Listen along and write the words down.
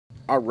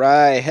All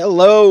right.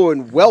 Hello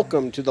and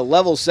welcome to the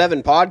Level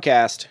 7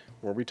 podcast,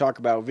 where we talk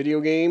about video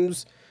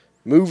games,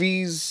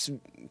 movies,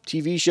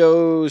 TV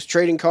shows,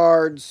 trading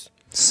cards.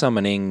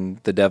 Summoning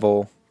the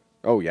devil.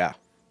 Oh, yeah.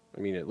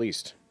 I mean, at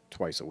least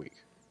twice a week.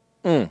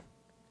 Or,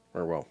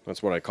 well,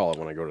 that's what I call it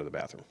when I go to the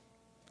bathroom.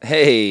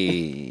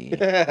 Hey,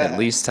 at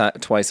least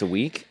twice a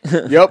week?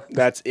 Yep,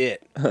 that's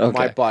it. Okay.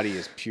 My body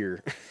is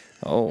pure.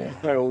 Oh,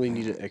 I only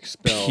need to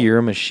expel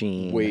pure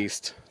machine.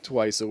 waste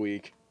twice a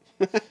week.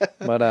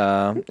 But,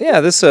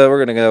 yeah, this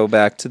we're going to go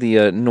back to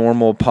the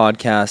normal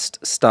podcast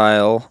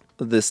style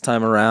this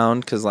time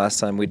around, because last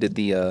time we did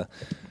the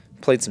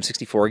played some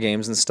 64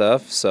 games and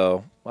stuff.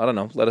 So, I don't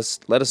know. Let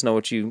us know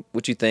what you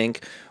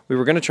think. We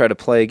were going to try to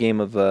play a game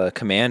of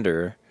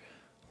Commander.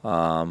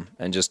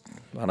 And just,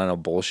 I don't know,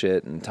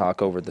 bullshit and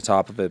talk over the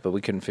top of it, but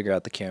we couldn't figure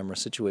out the camera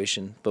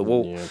situation. But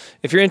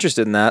if you're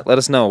interested in that, let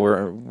us know.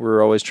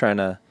 We're always trying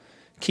to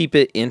keep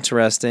it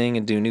interesting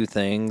and do new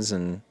things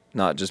and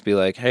not just be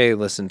like, hey,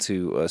 listen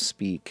to us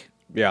speak.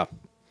 Yeah.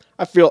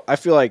 I feel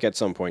like at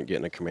some point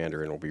getting a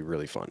commander in will be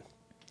really fun.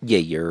 Yeah,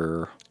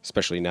 you're...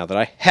 Especially now that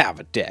I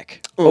have a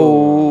deck.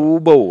 Oh,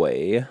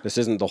 boy. This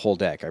isn't the whole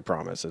deck, I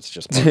promise. It's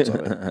just parts of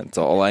it. That's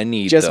all I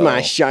need, Just though.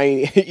 my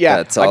shiny... Yeah,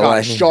 That's all I I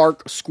got need.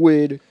 shark,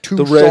 squid, two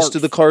The sharks. rest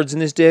of the cards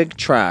in this deck,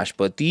 trash.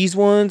 But these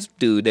ones,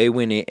 dude, they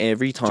win it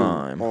every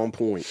time. On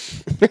point.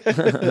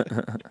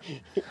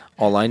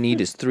 All I need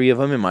is 3 of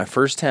them in my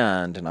first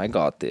hand, and I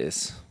got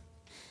this.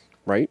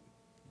 Right?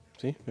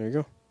 See? There you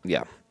go.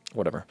 Yeah,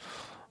 whatever.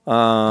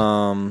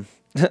 I've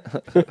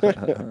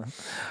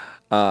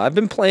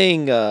been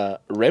playing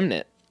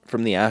Remnant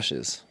from the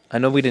Ashes. I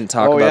know we didn't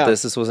talk about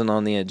this. This wasn't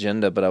on the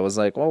agenda, but I was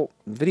like, well,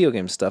 video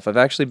game stuff. I've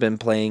actually been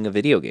playing a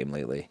video game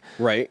lately.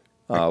 Right.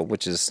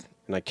 Which is...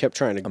 And I kept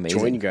trying to amazing.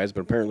 join you guys,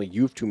 but apparently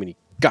you have too many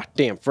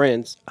goddamn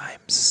friends.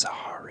 I'm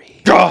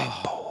sorry.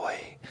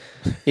 Boy.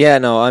 Yeah,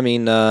 no, I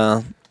mean,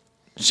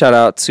 shout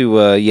out to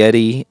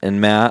Yeti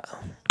and Matt.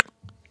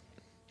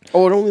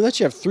 Oh, it only lets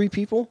you have 3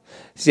 people?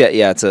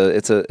 Yeah, it's a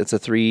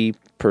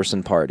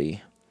 3-person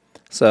party.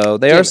 So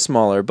they are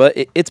smaller, but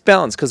it's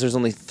balanced because there's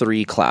only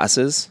 3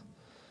 classes.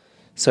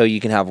 So you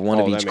can have one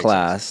of each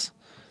class.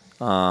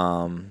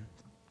 But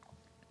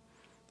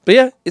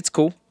yeah, it's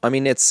cool. I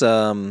mean, it's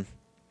there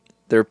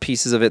are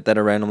pieces of it that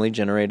are randomly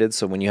generated.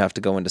 So when you have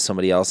to go into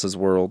somebody else's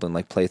world and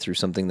like play through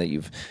something that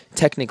you've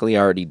technically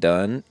already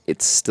done,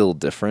 it's still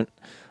different.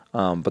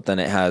 But then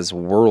it has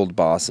world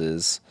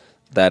bosses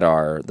that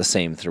are the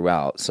same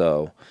throughout.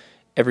 So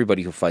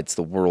everybody who fights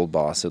the world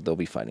boss, they'll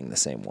be fighting the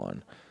same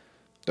one.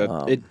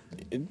 It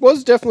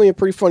was definitely a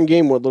pretty fun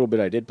game, what little bit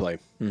I did play.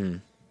 Mm-hmm.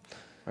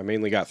 I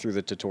mainly got through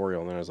the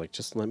tutorial, and then I was like,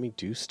 just let me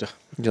do stuff.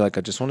 You're like,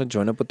 I just want to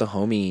join up with the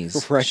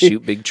homies, right.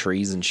 Shoot big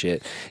trees and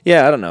shit.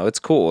 Yeah, I don't know. It's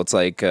cool. It's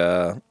like,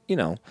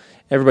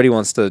 everybody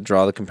wants to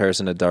draw the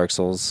comparison to Dark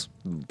Souls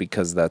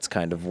because that's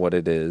kind of what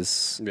it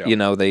is. Yeah.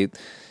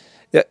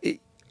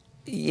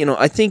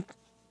 I think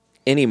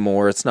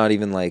anymore it's not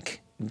even like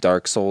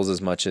Dark Souls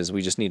as much as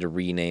we just need to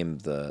rename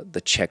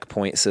the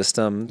checkpoint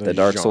system that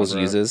Dark Souls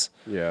uses.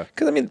 Yeah.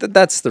 Because, I mean,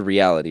 that's the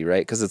reality,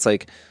 right? Because it's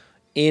like,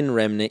 in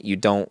Remnant, you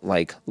don't,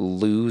 like,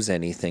 lose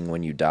anything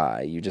when you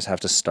die. You just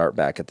have to start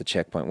back at the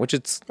checkpoint, which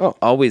it's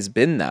always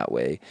been that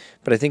way.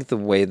 But I think the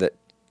way that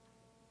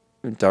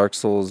Dark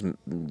Souls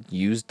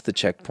used the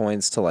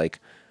checkpoints to, like,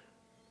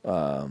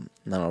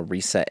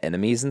 reset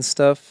enemies and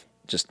stuff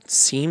just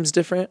seems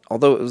different.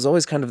 Although it was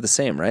always kind of the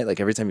same, right? Like,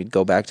 every time you'd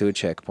go back to a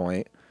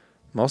checkpoint,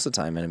 most of the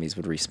time enemies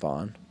would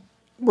respawn.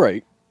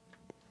 Right.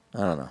 I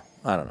don't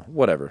know.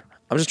 Whatever.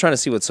 I'm just trying to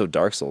see what's so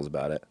Dark Souls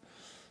about it.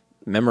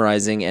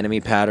 Memorizing enemy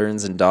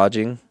patterns and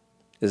dodging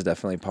is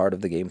definitely part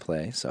of the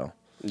gameplay. So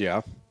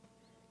yeah,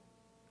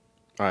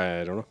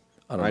 I don't know.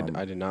 I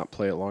did not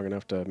play it long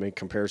enough to make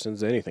comparisons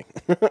to anything.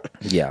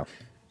 Yeah,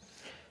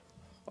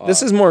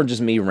 this is more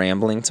just me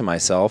rambling to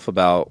myself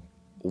about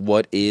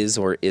what is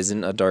or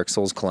isn't a Dark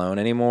Souls clone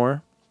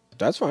anymore.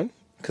 That's fine.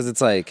 Because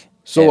it's like,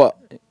 so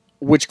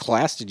which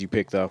class did you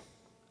pick though?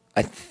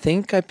 I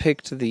think I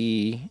picked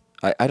the.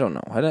 I don't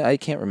know. I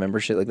can't remember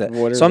shit like that.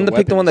 What So I'm the gonna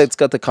pick the one weapons? that's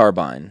got the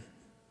carbine.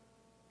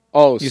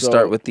 Oh, You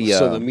start with the,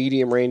 the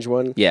medium range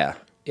one. Yeah.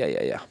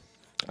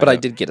 But I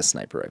did get a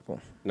sniper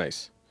rifle.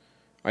 Nice.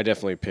 I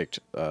definitely picked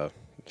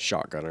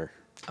shotgunner.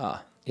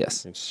 Ah,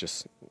 yes. It's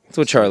just That's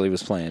what Charlie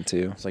was playing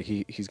too. it's like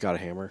he's got a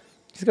hammer.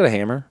 He's got a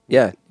hammer.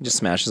 Yeah, he just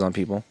smashes on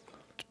people.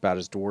 It's about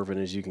as dwarven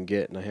as you can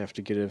get, and I have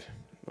to get it.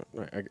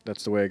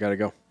 That's the way I got to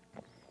go.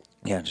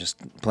 Yeah, just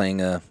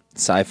playing a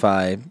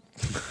sci-fi.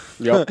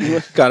 Yep.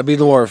 Gotta be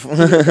the dwarf.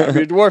 Gotta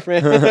be a dwarf,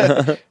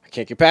 man. I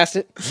can't get past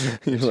it.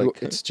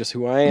 It's just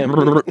who I am.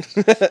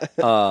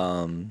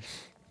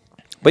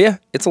 But yeah,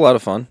 it's a lot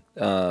of fun.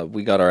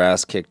 We got our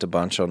ass kicked a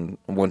bunch on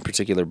one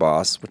particular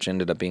boss, which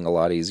ended up being a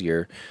lot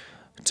easier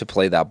to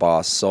play that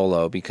boss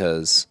solo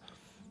because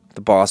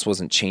the boss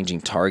wasn't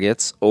changing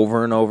targets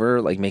over and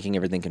over, like making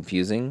everything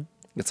confusing.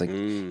 It's like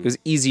it was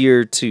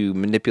easier to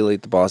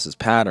manipulate the boss's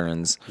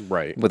patterns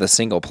with a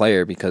single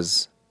player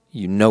because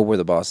you know where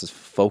the boss's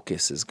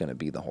focus is going to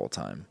be the whole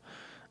time.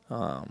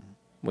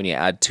 when you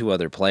add 2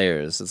 other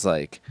players, it's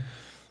like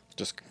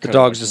just the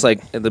dog's just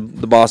like the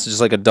boss is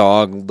just like a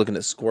dog looking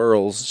at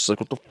squirrels, just like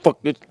what the fuck,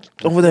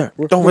 over there,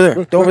 over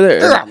there, over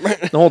there.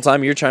 The whole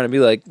time you're trying to be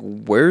like,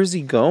 where is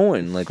he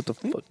going? Like what the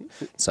fuck?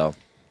 So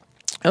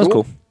that was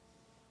cool.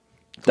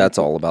 That's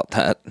all about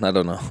that. I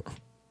don't know.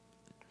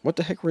 What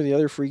the heck were the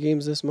other free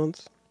games this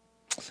month?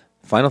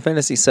 Final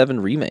Fantasy VII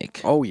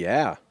Remake. Oh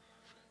yeah,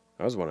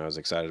 that was one I was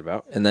excited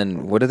about. And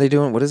then what are they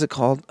doing? What is it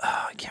called?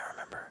 Oh, I can't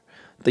remember.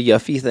 The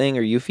Yuffie thing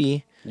or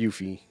Yuffie?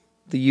 Yuffie.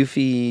 The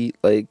Yuffie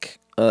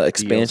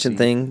expansion DLC.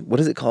 thing. What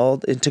is it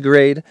called?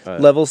 Integrate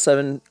level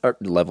 7 or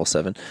level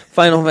 7.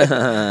 Final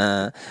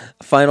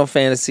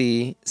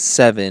Fantasy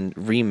 7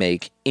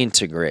 Remake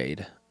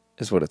Integrate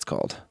is what it's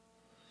called.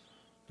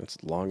 That's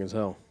long as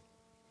hell.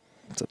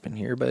 What's up in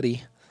here,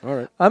 buddy? All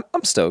right.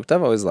 I'm stoked.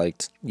 I've always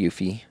liked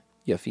Yuffie.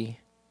 I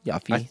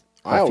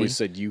always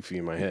said Yuffie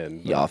in my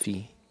head.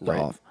 Yuffie. Right.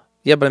 Yoff.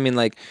 Yeah, but I mean,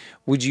 like,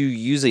 would you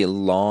use a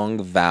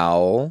long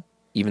vowel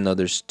even though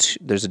there's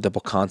a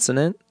double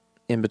consonant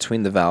in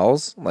between the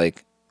vowels?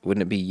 Like,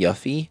 wouldn't it be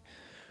Yuffie?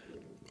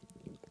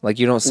 Like,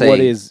 you don't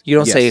say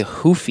say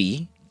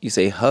hoofy, you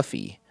say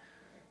huffy.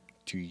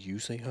 Do you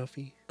say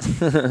huffy?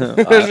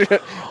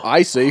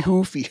 I say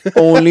hoofy.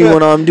 Only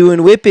when I'm doing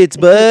whippets,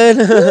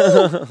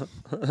 bud.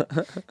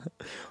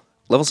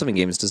 Level 7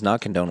 Games does not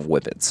condone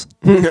whippets.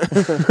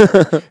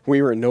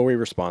 We were in no way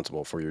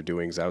responsible for your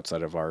doings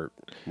outside of our,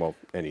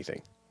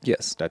 anything.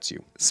 Yes. That's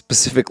you.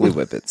 Specifically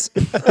whippets.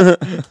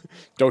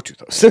 Don't do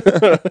those.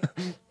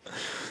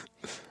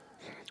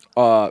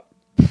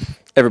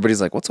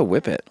 Everybody's like, what's a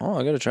whippet? Oh,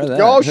 I got to try that.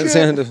 Oh,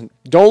 shit.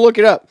 Don't look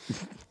it up.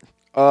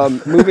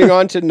 Moving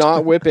on to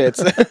not whippets.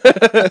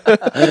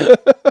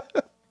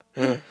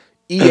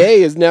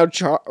 EA is now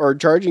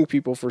charging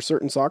people for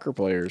certain soccer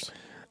players.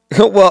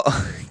 Well,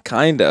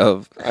 kind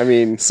of. I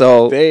mean,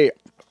 so they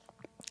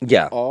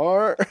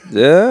are.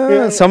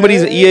 Yeah,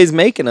 EA's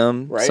making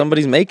them. Right?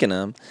 Somebody's making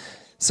them.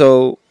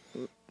 So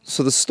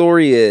the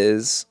story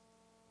is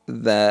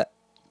that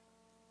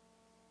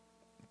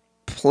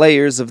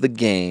players of the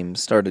game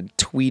started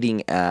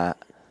tweeting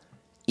at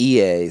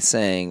EA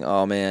saying,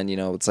 "Oh man,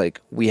 it's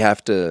like we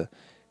have to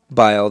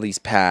buy all these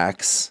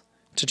packs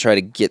to try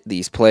to get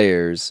these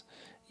players,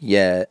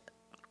 yet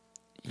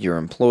your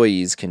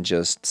employees can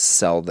just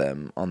sell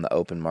them on the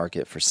open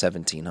market for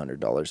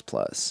 $1,700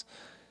 plus."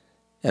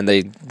 And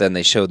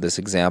they showed this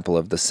example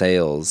of the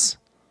sales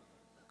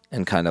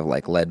and kind of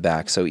like led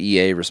back. So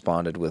EA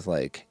responded with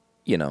like,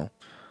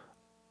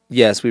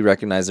 yes, we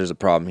recognize there's a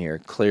problem here.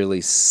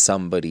 Clearly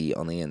somebody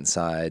on the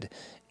inside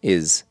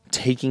is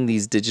taking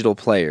these digital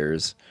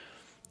players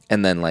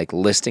and then like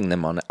listing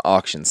them on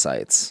auction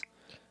sites.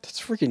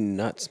 That's freaking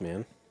nuts,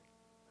 man.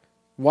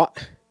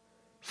 What?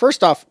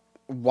 First off,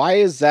 why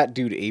is that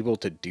dude able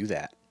to do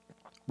that?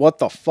 What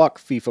the fuck,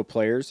 FIFA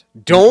players?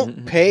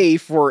 Don't pay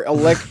for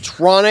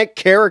electronic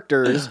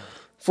characters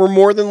for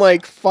more than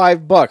like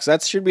 $5.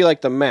 That should be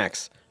like the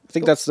max. I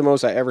think that's the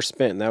most I ever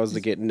spent, and that was to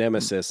get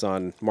Nemesis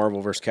on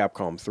Marvel vs.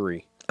 Capcom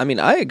 3. I mean,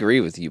 I agree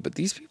with you, but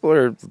these people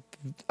are...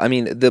 I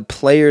mean, the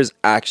players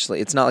actually...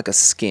 It's not like a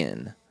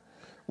skin.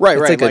 Right.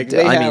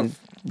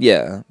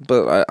 Yeah,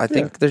 but I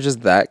think they're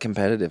just that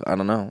competitive. I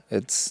don't know.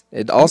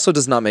 It also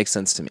does not make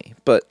sense to me.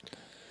 But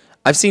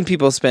I've seen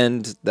people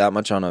spend that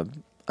much on a...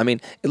 I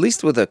mean, at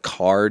least with a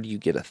card, you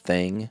get a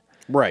thing.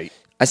 Right.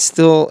 It's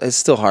still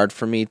hard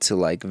for me to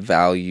like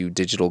value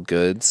digital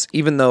goods,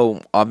 even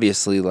though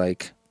obviously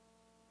like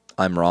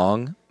I'm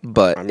wrong,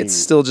 but it's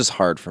still just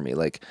hard for me.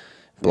 Like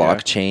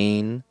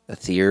blockchain,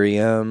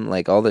 Ethereum,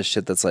 like all this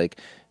shit that's like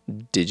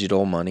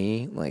digital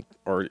money, like,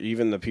 or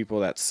even the people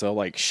that sell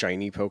like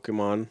shiny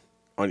Pokemon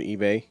on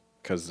eBay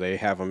because they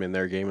have them in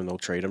their game and they'll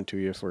trade them to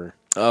you for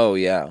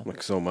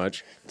like so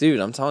much. Dude,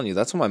 I'm telling you,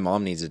 that's what my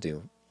mom needs to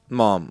do.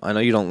 Mom, I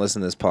know you don't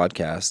listen to this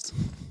podcast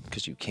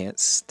because you can't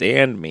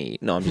stand me.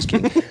 No, I'm just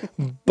kidding.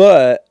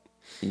 But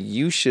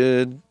you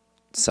should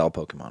sell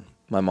Pokemon.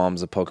 My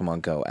mom's a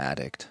Pokemon Go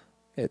addict.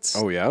 It's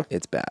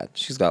bad.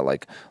 She's got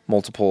like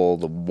multiple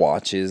the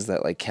watches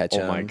that like catch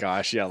them. Oh my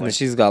gosh, yeah. And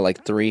she's got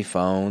like 3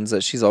 phones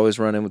that she's always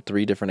running with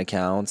 3 different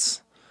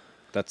accounts.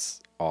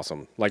 That's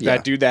awesome. Like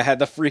that dude that had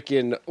the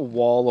freaking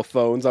wall of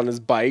phones on his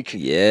bike.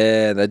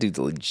 Yeah, that dude's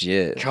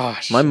legit.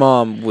 Gosh. My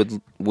mom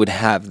would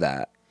have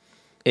that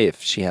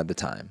if she had the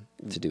time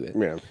to do it.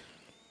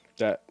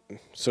 Yeah.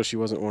 So she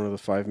wasn't one of the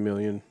 5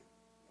 million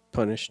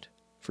punished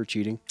for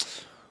cheating?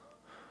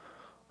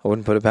 I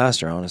wouldn't put it past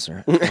her,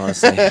 honestly.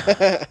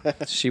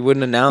 She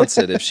wouldn't announce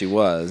it if she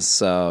was.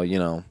 So,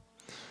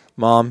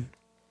 Mom,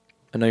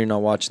 I know you're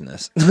not watching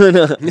this.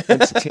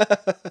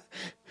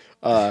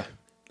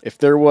 If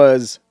there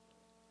was,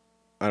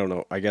 I don't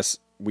know, I guess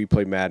we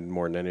play Madden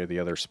more than any of the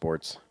other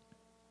sports.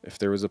 If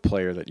there was a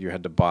player that you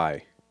had to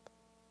buy,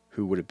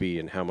 who would it be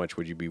and how much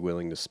would you be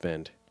willing to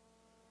spend?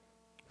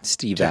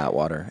 Steve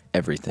Atwater.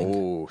 Everything.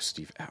 Oh,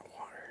 Steve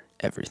Atwater.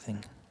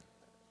 Everything.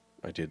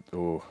 I did.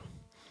 Oh.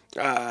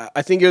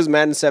 I think it was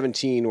Madden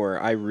 17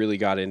 where I really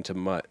got into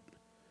MUT.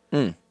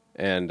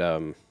 And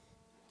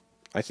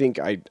I think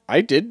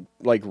I did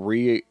like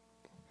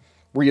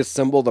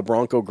reassemble the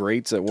Bronco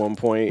greats at one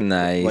point.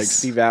 Nice. Like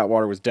Steve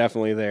Atwater was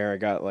definitely there. I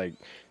got like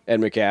Ed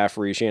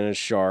McCaffrey, Shannon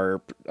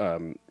Sharp,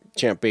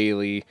 Champ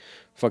Bailey,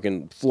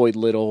 fucking Floyd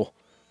Little,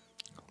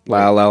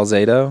 Lyle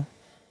Alzado.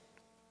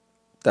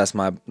 That's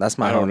my I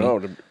don't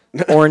homie.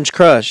 know. Orange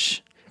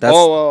Crush. That's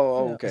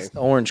okay.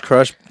 Orange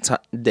Crush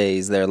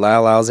days there.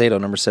 Lyle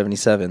Alzado, number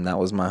 77. That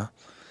was my.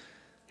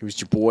 He was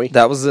your boy.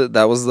 That was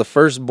the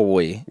first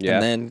boy. Yeah.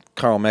 And then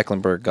Carl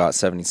Mecklenburg got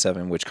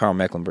 77, which Carl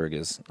Mecklenburg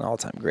is an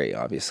all-time great,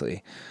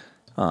 obviously.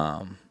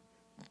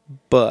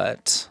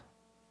 But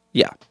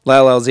yeah,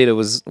 Lyle Alzado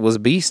was a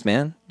beast,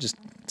 man. Just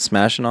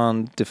smashing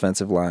on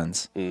defensive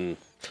lines.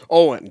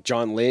 Oh, and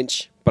John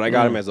Lynch, but I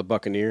got him as a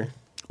Buccaneer.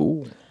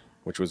 Ooh.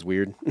 Which was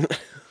weird.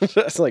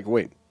 That's like,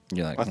 wait.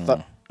 You're like, I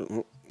thought.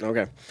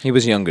 Okay. He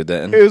was younger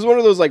then. It was one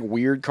of those like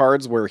weird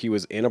cards where he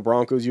was in a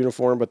Broncos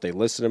uniform, but they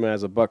listed him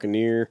as a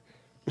Buccaneer.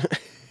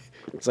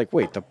 It's like,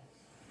 wait, the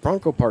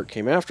Bronco part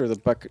came after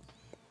the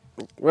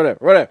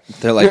Whatever.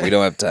 They're like, we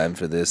don't have time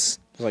for this.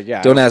 Like,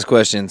 yeah. Don't ask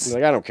questions.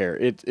 Like, I don't care.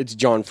 It's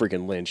John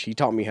freaking Lynch. He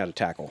taught me how to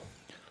tackle.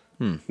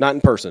 Not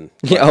in person.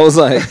 Yeah, I was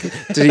like,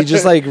 did he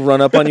just like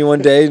run up on you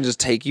one day and just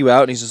take you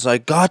out? And he's just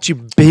like, got you,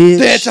 bitch.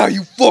 That's how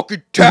you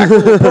fucking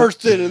tackle a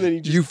person. And then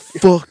he just, you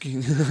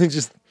fucking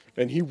just.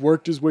 And he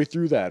worked his way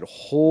through that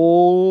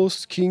whole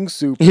king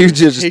soup. You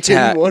just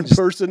taking one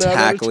person out,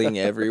 tackling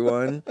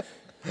everyone.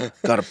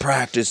 Got to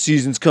practice.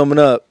 Season's coming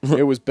up.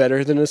 It was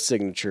better than a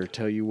signature.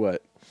 Tell you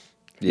what.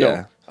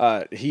 Yeah.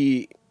 No,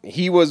 he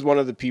was one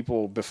of the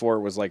people before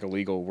it was like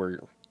illegal where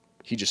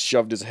he just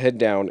shoved his head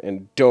down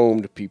and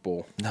domed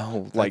people.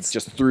 No, like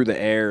just through the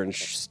air and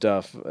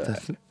stuff.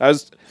 That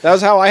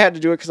was how I had to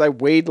do it because I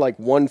weighed like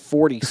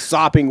 140,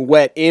 sopping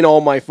wet in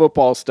all my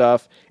football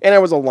stuff, and I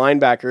was a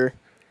linebacker.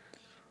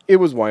 It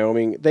was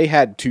Wyoming. They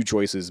had two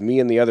choices, me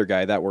and the other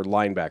guy that were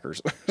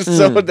linebackers.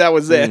 So that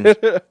was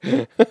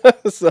it.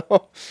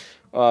 So,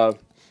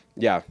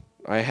 yeah,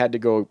 I had to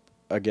go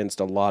against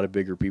a lot of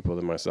bigger people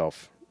than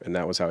myself, and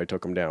that was how I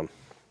took them down.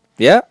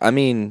 Yeah, I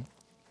mean,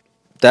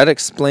 that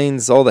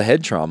explains all the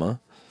head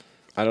trauma.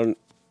 I don't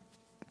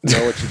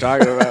know what you're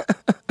talking about.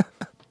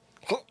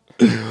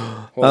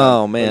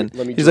 Oh, man.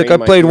 Let me He's like, I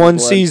played one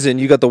season.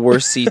 You got the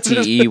worst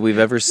CTE we've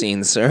ever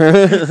seen,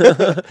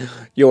 sir.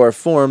 Your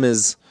form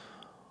is...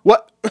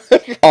 What?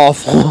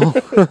 awful.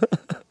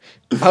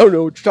 I don't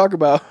know what you're talking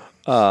about.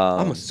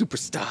 I'm a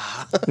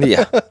superstar.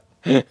 Yeah.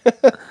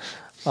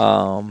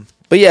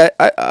 But yeah,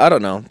 I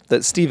don't know.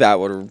 That Steve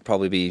Atwater would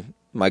probably be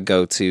my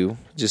go-to.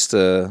 Just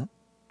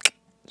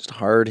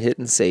hard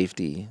hitting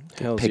safety.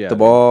 Pick the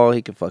ball.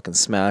 He could fucking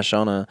smash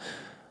on a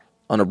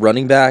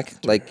running back.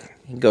 Like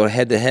he can go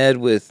head to head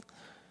with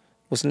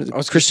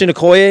Christian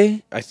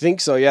Okoye. I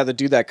think so. Yeah, the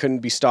dude that couldn't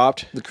be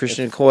stopped. The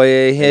Christian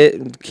Okoye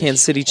hit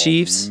Kansas City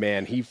Chiefs.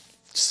 Man, he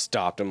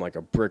stopped him like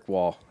a brick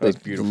wall. That was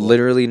beautiful.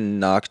 Literally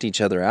knocked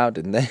each other out,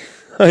 didn't they?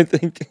 I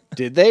think.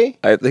 Did they?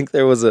 I think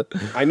there was a.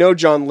 I know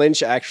John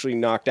Lynch actually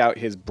knocked out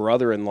his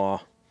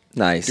brother-in-law.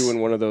 Nice.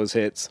 Doing one of those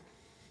hits.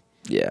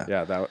 Yeah.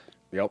 Yeah. That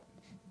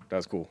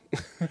was cool.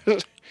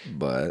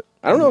 But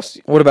I don't know.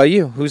 What about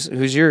you?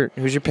 Who's your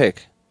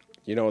pick?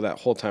 You know, that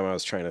whole time I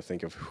was trying to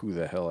think of who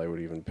the hell I would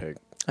even pick.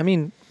 I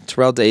mean,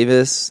 Terrell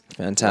Davis,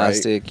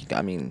 fantastic. Right.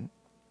 I mean,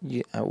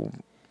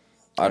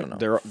 I don't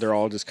know. They're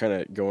all just kind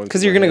of going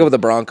because you're gonna go with the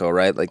Bronco,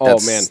 right? Like,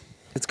 man,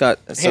 it's got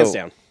hands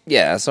down.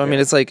 Yeah. So I mean,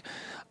 it's like,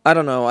 I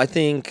don't know. I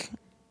think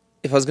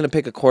if I was gonna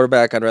pick a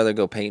quarterback, I'd rather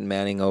go Peyton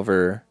Manning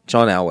over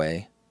John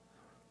Elway.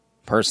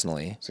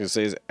 Personally, I was gonna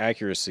say his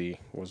accuracy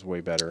was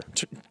way better.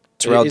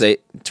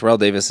 Terrell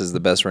Davis is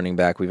the best running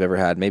back we've ever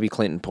had. Maybe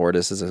Clinton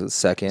Portis is a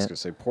second. I was gonna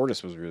say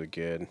Portis was really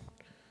good.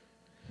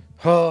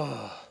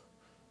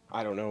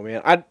 I don't know,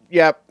 man.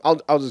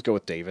 I'll just go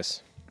with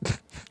Davis.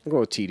 I'll go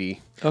with TD.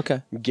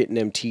 Okay. I'm getting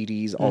them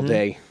TDs all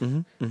day.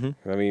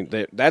 I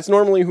mean, that's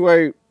normally who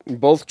I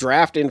both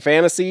draft in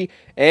fantasy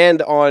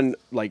and on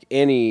like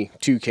any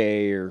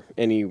 2K or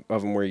any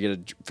of them where you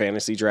get a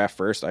fantasy draft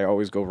first. I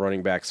always go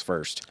running backs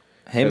first.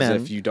 Hey, man.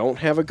 If you don't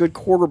have a good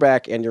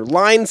quarterback and your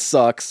line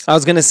sucks. I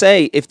was going to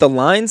say, if the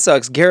line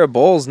sucks, Garrett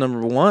Bowles,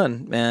 number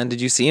 1, man. Did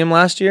you see him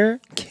last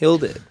year?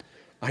 Killed it.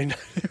 I know.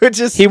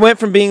 He went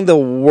from being the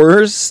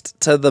worst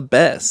to the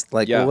best.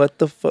 Like, what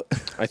the fuck?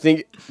 I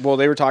think, well,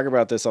 they were talking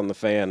about this on The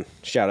Fan.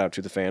 Shout out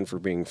to The Fan for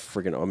being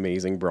freaking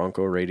amazing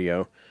Bronco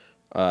radio.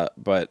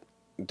 But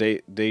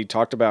they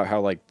talked about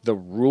how, like, there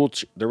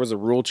was a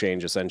rule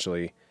change,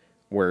 essentially,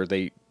 where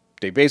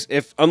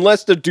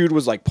unless the dude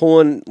was, like,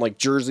 pulling, like,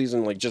 jerseys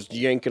and, like, just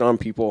yanking on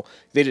people,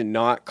 they did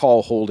not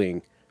call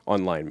holding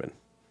on linemen.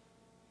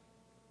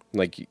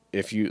 Like,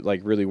 if you,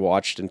 like, really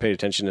watched and paid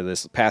attention to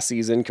this past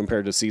season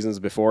compared to seasons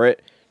before it,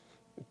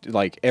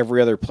 like,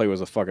 every other play was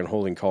a fucking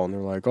holding call, and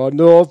they're like, oh,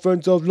 no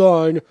offensive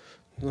line.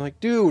 I'm like,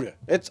 dude,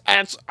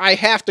 I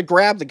have to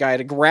grab the guy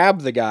to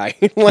grab the guy.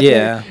 Like,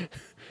 yeah.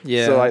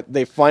 Yeah. So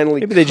they finally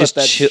maybe they just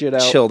shit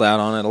out. Chilled out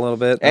on it a little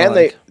bit.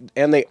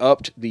 And they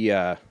upped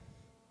the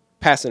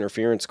pass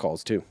interference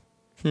calls, too.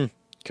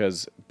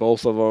 Because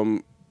both of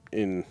them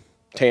in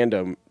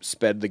tandem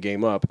sped the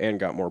game up and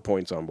got more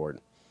points on board.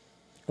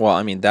 Well,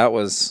 I mean, that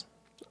was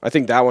I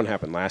think that one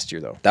happened last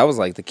year, though. That was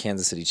like the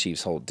Kansas City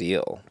Chiefs' whole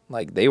deal.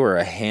 Like, they were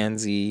a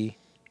handsy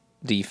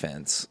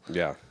defense.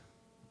 Yeah.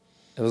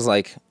 It was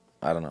like,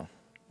 I don't know.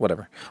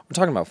 Whatever. We're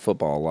talking about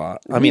football a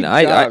lot. I mean,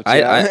 I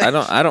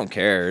don't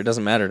care. It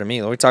doesn't matter to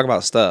me. We talk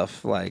about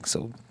stuff. Like,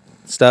 so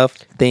stuff,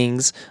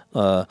 things,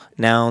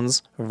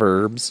 nouns,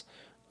 verbs,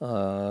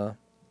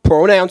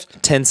 pronouns,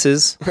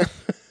 tenses.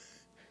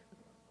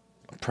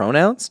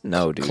 Pronouns?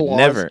 No, dude. Clause.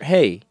 Never.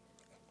 Hey.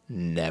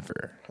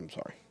 Never. I'm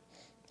sorry.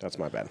 That's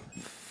my bad.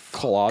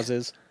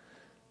 Clauses.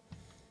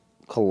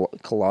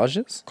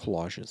 Collages?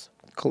 Collages.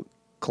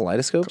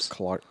 Kaleidoscopes?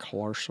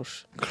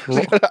 Colossus.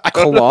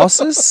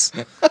 Colossus?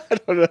 I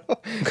don't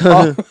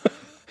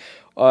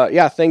know.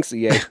 Yeah, thanks,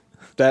 EA.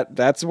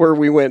 That's where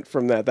we went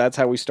from that. That's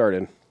how we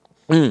started.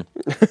 Hey,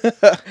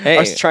 I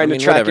was trying to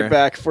track it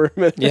back for a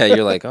minute. Yeah,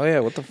 you're like, oh yeah,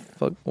 what the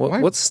fuck?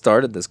 What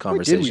started this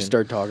conversation? Why did we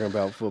start talking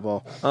about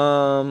football?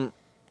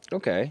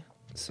 Okay.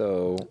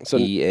 So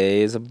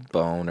EA is a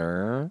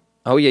boner.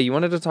 Oh yeah, you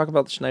wanted to talk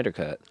about the Snyder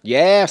Cut.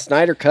 Yeah,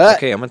 Snyder Cut.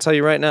 Okay, I'm gonna tell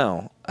you right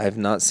now, I have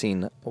not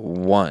seen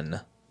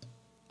one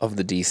of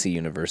the DC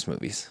Universe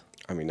movies.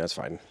 I mean, that's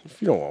fine.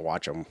 If you don't want to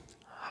watch them,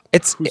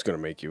 who's gonna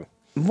make you?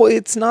 Well,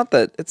 it's not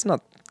that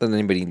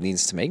anybody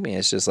needs to make me.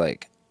 It's just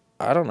like,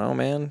 I don't know,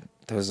 man.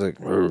 There's like,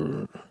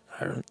 well,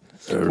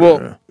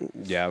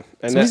 yeah,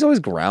 and he's always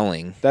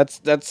growling. That's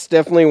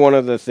definitely one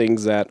of the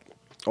things that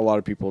a lot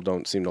of people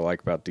don't seem to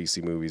like about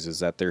DC movies is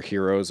that their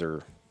heroes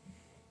are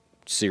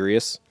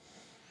serious.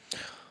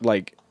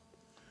 Like,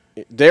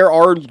 there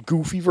are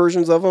goofy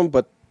versions of them,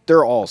 but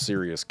they're all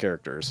serious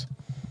characters.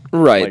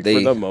 Right. Like,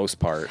 for the most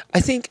part.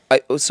 I think,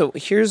 so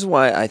here's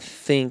why I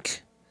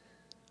think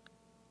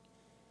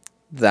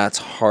that's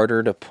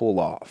harder to pull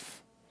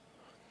off.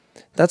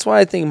 That's why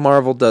I think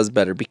Marvel does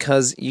better,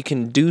 because you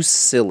can do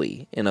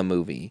silly in a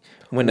movie.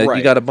 When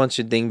you got a bunch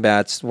of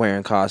dingbats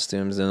wearing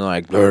costumes and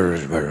like,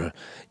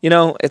 you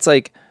know, it's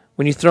like,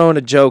 when you throw in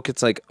a joke,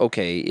 it's like,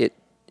 okay,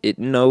 it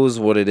knows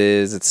what it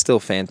is. It's still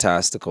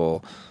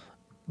fantastical.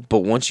 But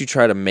once you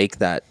try to make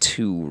that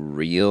too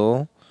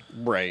real...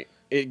 Right.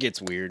 It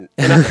gets weird.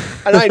 And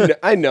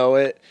I know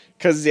it.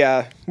 Because,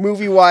 yeah,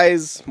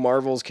 movie-wise,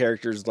 Marvel's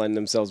characters lend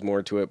themselves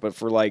more to it. But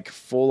for, like,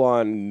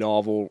 full-on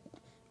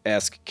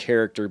novel-esque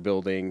character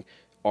building,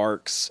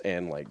 arcs,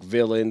 and, like,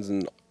 villains,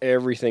 and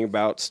everything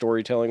about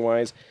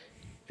storytelling-wise,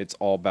 it's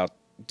all about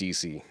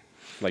DC.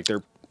 Like,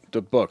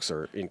 the books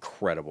are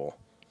incredible.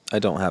 I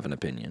don't have an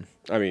opinion.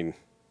 I mean...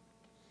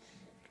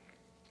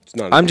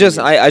 I just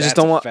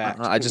don't want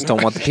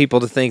the people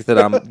to think that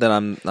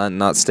I'm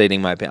not stating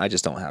my opinion. I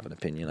just don't have an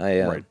opinion.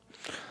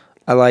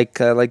 I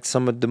like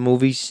some of the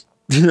movies.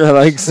 I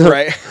like some.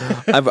 Right.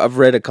 I've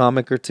read a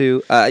comic or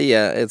two.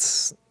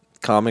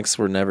 Comics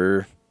were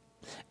never.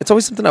 It's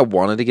always something I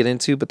wanted to get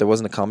into, but there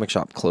wasn't a comic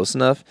shop close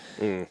enough.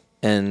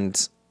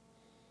 And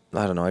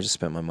I don't know. I just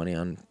spent my money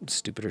on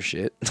stupider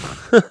shit.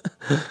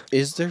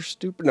 Is there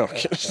stupid? No.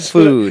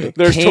 Food,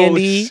 there's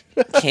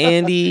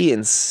candy,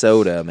 and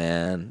soda,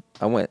 man.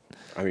 I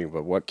mean,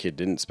 but what kid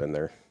didn't spend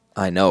there?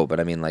 I know, but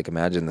I mean, like,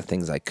 imagine the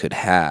things I could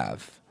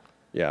have.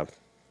 Yeah.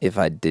 If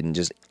I didn't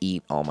just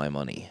eat all my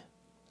money.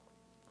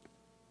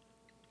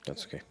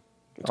 That's okay.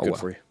 It's good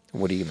for you.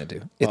 What are you gonna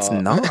do? It's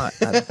not.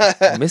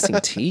 I'm missing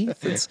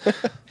teeth.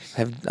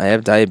 I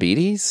have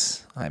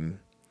diabetes.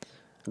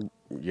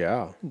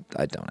 Yeah.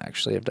 I don't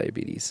actually have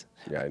diabetes.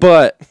 Yeah.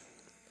 But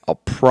I'll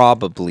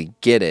probably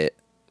get it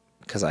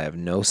because I have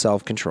no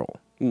self-control.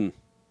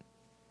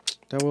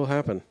 That will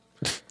happen.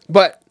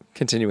 But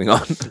continuing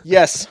on.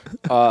 Yes,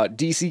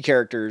 DC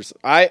characters.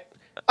 I've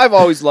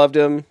always loved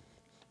them.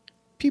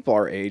 People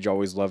our age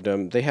always loved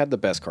them. They had the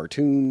best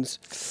cartoons.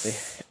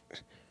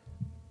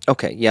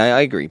 Okay, yeah,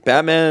 I agree.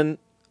 Batman,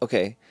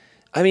 okay.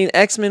 I mean,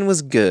 X-Men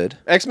was good.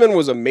 X-Men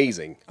was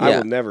amazing. Yeah. I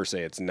will never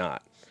say it's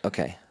not.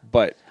 Okay.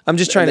 But I'm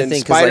just trying to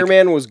think.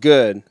 Spider-Man was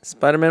good.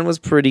 Spider-Man was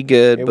pretty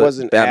good,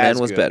 but Batman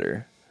was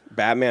better.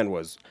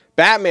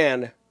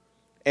 Batman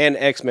and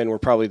X-Men were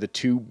probably the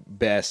two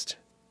best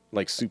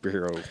like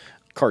superhero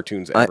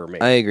cartoons ever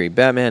made. I agree.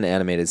 Batman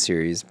animated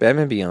series.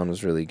 Batman Beyond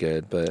was really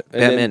good, but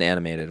Batman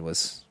animated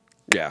was...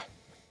 Yeah.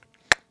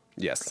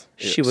 Yes.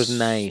 She was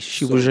nice.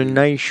 She was a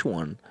nice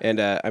one.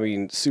 And, I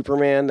mean,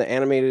 Superman, the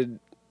animated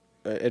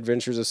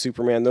Adventures of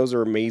Superman, those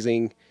are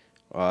amazing.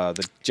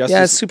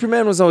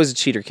 Superman was always a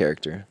cheater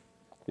character.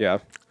 Yeah.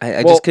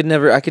 I could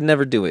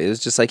never do it. It was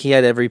just like he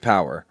had every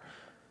power.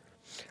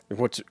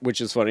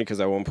 Which is funny because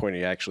at one point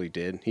he actually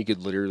did. He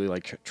could literally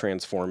like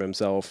transform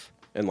himself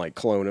and like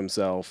clone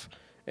himself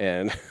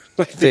and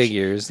like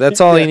figures. That's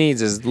all he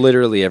needs is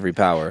literally every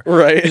power.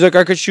 Right. He's like,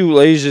 I could shoot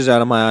lasers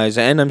out of my eyes,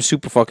 and I'm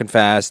super fucking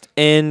fast,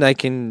 and I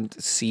can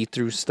see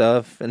through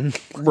stuff, and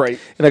right.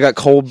 And I got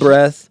cold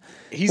breath.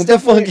 He's a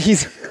hard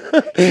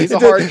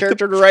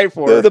character to write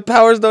for. The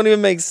powers don't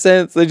even make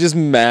sense. They just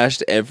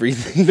mashed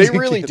everything. They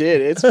really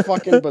did. It's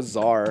fucking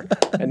bizarre.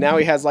 And now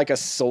he has like a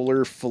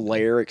solar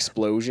flare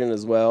explosion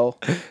as well.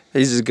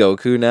 He's just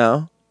Goku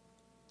now.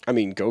 I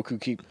mean,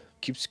 Goku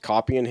keeps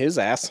copying his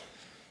ass.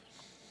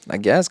 I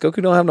guess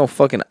Goku don't have no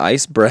fucking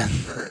ice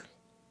breath.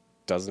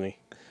 Doesn't he?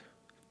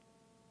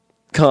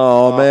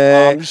 Call me.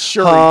 I'm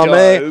sure he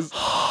does.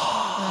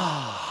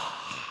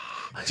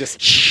 Just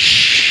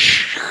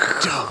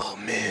double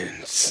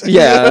mints.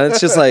 Yeah, it's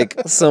just like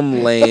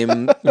some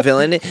lame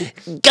villain.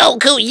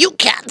 Goku, you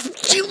can't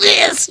do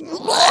this.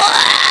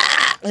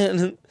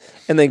 And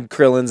then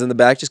Krillin's in the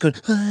back just going.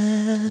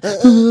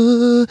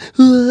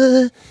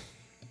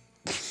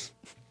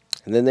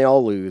 And then they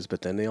all lose,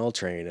 but then they all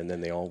train, and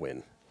then they all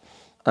win.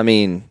 I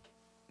mean,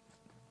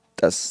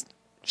 that's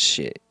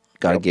shit.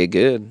 Gotta get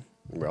good.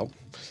 Well,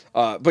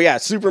 but yeah,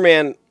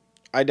 Superman,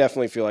 I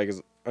definitely feel like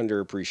is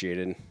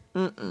underappreciated.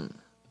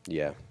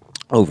 Yeah.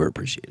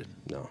 Overappreciated.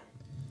 No.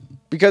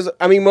 Because,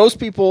 I mean, most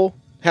people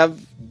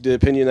have the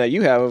opinion that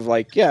you have of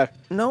like, yeah,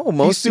 No,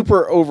 he's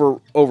super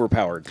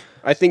overpowered.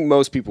 I think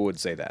most people would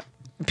say that.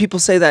 people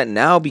say that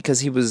now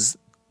because he was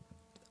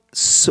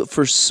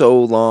for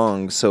so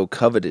long so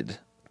coveted.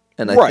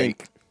 And I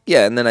think,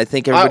 yeah, and then I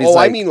think everybody's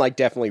I mean, like,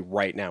 definitely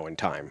right now in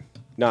time,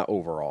 not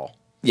overall.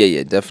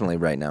 Yeah, definitely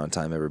right now in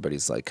time,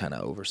 everybody's, like, kind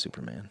of over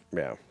Superman.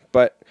 Yeah,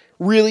 but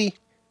really,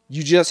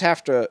 you just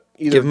have to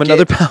either give him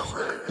another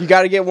power. You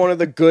got to get one of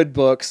the good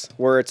books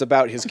where it's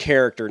about his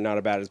character, not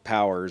about his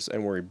powers,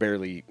 and where he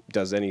barely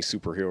does any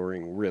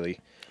superheroing, really.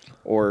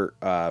 Or,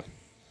 Man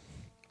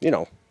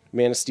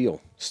of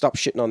Steel. Stop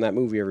shitting on that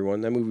movie, everyone.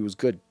 That movie was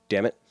good,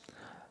 damn it.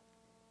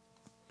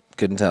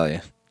 Couldn't tell you.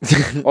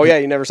 Oh, yeah,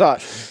 you never saw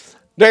it.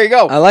 There you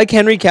go. I like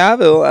Henry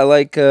Cavill. I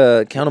like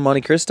Count of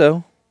Monte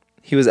Cristo.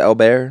 He was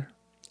Albert.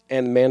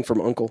 And Man from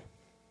U.N.C.L.E.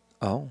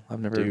 Oh, I've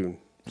never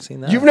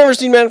seen that. You've never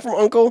seen Man from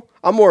U.N.C.L.E.?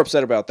 I'm more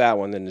upset about that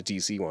one than the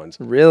DC ones.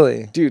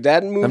 Really? Dude,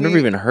 that movie... I've never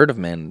even heard of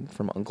Man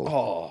from U.N.C.L.E.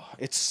 Oh,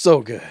 it's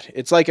so good.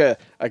 It's like a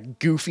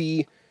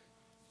goofy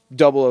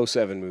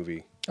 007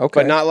 movie.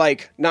 Okay. But not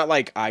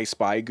like I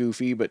Spy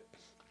goofy, but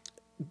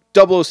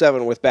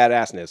 007 with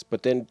badassness,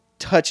 but then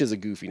touches of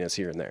goofiness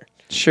here and there.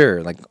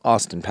 Sure, like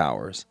Austin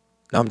Powers.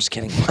 No, I'm just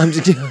kidding. I'm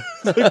just kidding.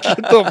 Get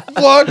the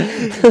fuck?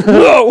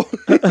 No.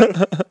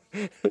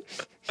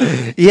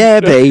 Yeah,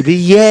 baby.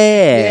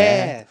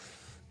 Yeah.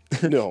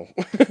 No.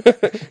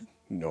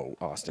 No,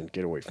 Austin,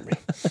 get away from me.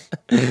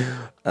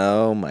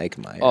 Oh, Mike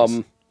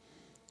Myers.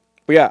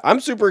 But yeah,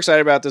 I'm super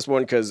excited about this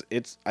one because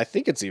I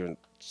think it's even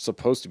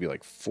supposed to be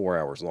like 4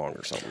 hours long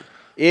or something.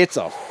 It's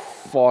a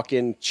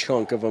fucking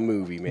chunk of a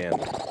movie, man.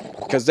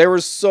 Because there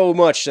was so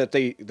much that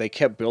they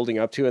kept building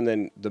up to, and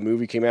then the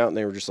movie came out, and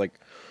they were just like,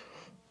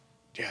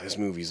 yeah, this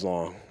movie's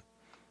long.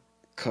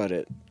 Cut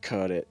it.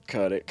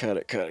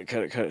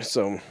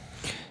 So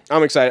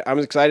I'm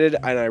excited.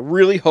 And I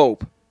really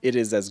hope it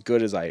is as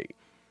good as I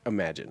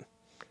imagine.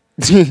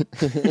 Because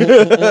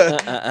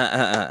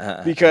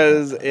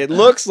it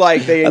looks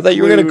like they I thought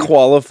you were going to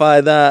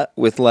qualify that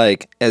with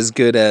like as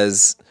good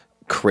as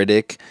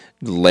critic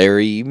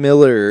Larry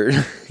Miller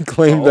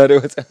claimed that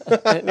it was.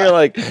 And you're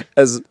like,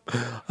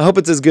 I hope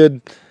it's as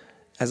good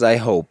as I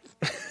hope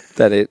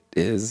that it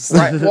is.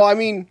 Right. Well, I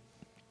mean,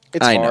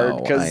 it's hard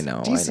because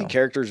DC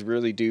characters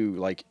really do,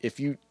 like, if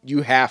you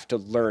have to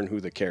learn who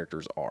the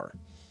characters are.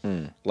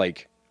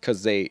 Like,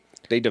 because they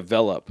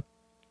develop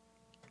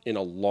in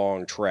a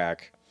long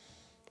track.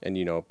 And,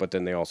 but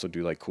then they also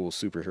do, like, cool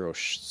superhero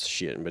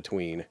shit in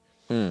between.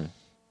 So,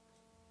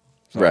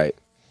 right.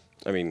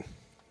 I mean,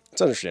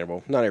 it's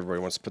understandable. Not everybody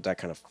wants to put that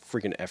kind of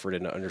freaking effort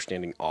into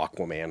understanding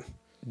Aquaman.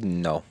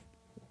 No.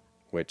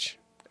 Which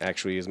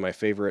actually is my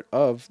favorite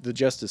of the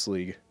Justice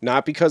League.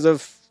 Not because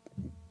of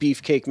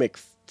Beefcake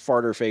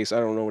McFarterface. I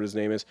don't know what his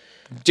name is.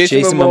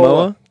 Jason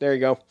Momoa. There you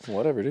go.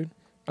 Whatever, dude.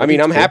 I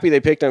mean, I'm happy they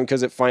picked him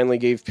because it finally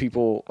gave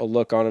people a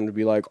look on him to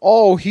be like,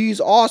 oh,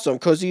 he's awesome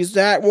because he's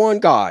that one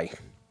guy.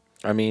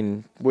 I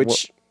mean,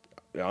 which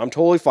I'm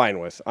totally fine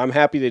with. I'm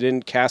happy they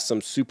didn't cast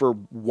some super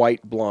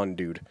white blonde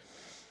dude.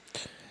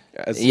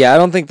 Yeah, I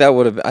don't think that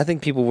would have. I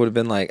think people would have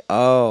been like,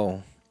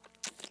 oh,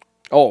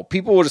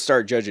 people would have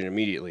started judging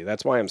immediately.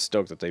 That's why I'm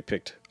stoked that they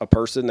picked a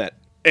person that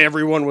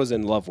everyone was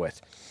in love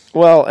with.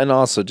 Well, and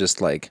also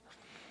just like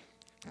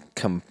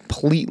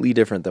completely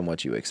different than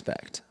what you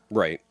expect.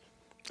 Right.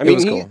 I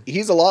mean, cool.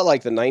 He's a lot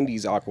like the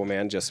 '90s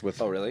Aquaman, just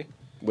with really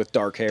with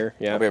dark hair.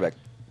 Yeah. I'll be right back.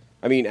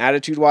 I mean,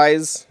 attitude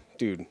wise,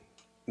 dude.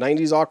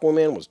 90s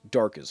Aquaman was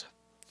dark as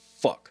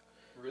fuck.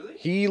 Really?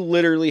 He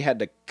literally had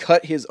to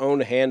cut his own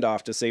hand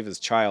off to save his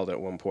child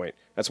at one point.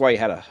 That's why he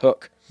had a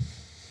hook.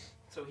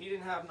 So he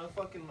didn't have no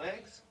fucking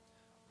legs?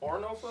 Or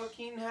no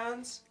fucking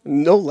hands?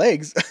 No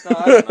legs. No,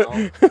 I don't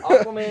know.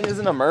 Aquaman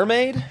isn't a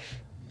mermaid?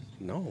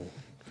 No.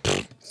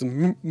 It's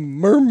a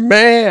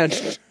merman.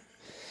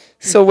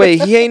 So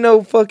wait, he ain't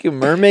no fucking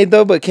mermaid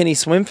though, but can he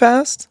swim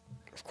fast?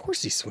 Of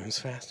course he swims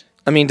fast.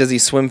 I mean, does he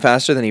swim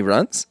faster than he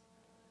runs?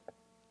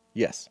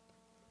 Yes.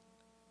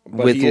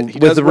 But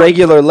with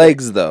regular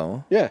legs,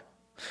 though. Yeah.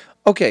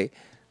 Okay.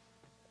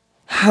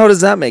 How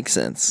does that make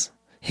sense?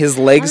 His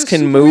legs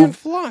can move.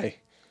 Fly.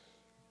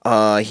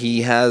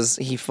 He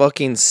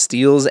fucking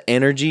steals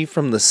energy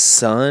from the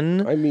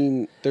sun. I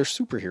mean, they're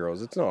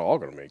superheroes. It's not all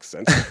gonna make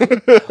sense.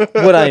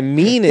 What I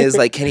mean is,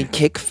 like, can he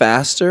kick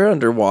faster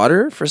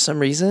underwater for some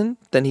reason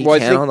than he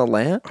can on the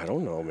land? I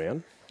don't know,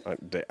 man.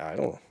 I don't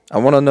know. I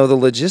want to know the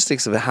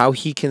logistics of how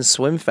he can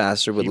swim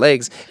faster with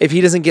legs if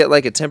he doesn't get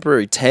like a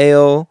temporary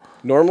tail.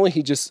 Normally,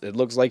 it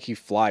looks like he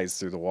flies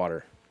through the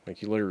water. Like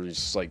he literally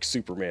just like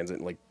Superman's it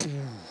and like,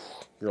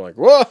 you're like,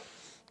 whoa,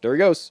 there he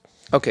goes.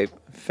 Okay,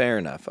 fair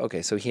enough.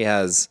 Okay, so he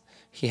has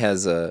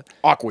a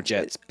Aqua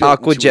jets.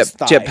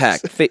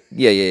 Jetpack.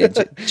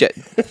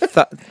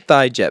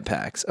 Thigh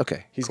jetpacks.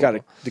 Okay. He's got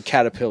the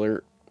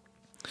caterpillar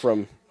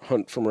from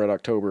Hunt from Red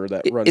October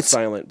that runs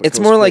silent. But it's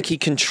more like he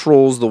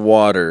controls the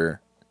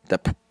water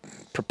that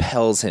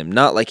propels him,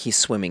 not like he's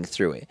swimming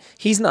through it.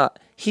 He's not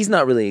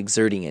really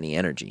exerting any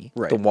energy.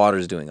 Right. The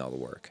water's doing all the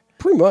work.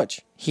 Pretty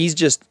much.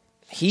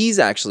 He's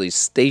actually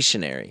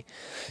stationary.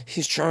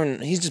 He's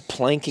just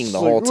planking the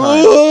whole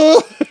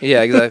time.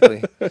 Yeah,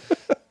 exactly.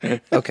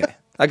 Okay.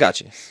 I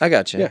got you.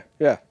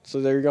 Yeah.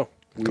 So there you go.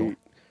 Cool.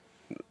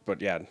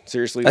 But yeah,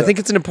 seriously. I think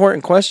it's an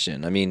important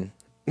question. I mean,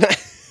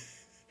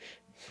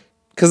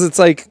 because it's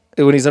like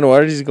when he's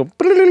underwater, he's going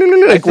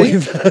like way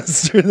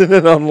faster than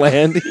it on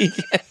land.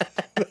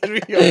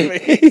 That'd be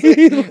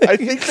amazing. I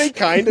think they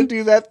kind of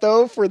do that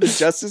though for the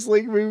Justice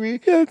League movie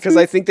because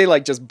I think they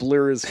like just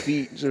blur his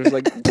feet. There's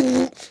like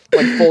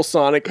full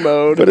Sonic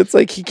mode. But it's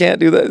like he can't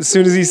do that. As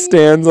soon as he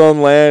stands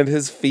on land,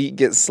 his feet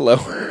get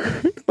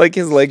slower. Like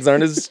his legs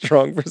aren't as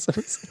strong for some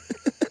reason.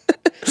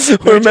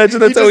 Or imagine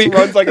that's how he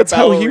runs like that's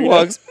how he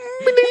walks.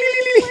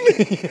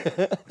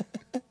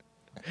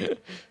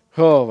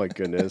 Oh my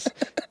goodness.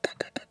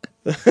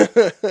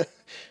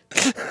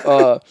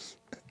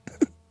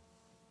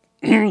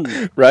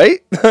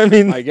 Right? I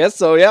mean, I guess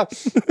so, yeah.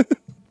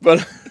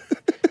 But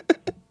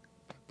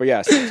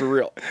yeah, for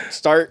real.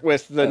 Start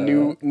with the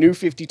new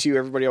 52.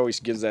 Everybody always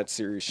gives that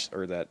series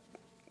or that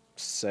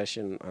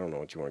session, I don't know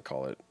what you want to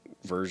call it,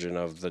 version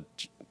of the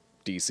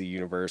DC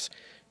universe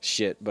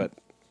shit, but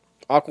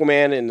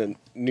Aquaman in the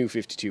new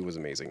 52 was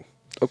amazing.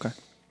 Okay.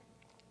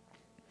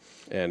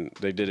 And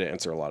they did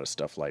answer a lot of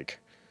stuff like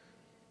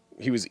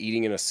he was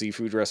eating in a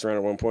seafood restaurant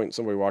at one point and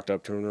somebody walked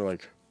up to him and they're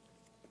like,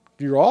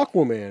 "You're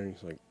Aquaman." And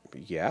he's like,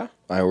 "Yeah."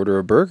 I order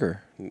a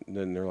burger. And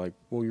then they're like,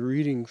 "Well, you're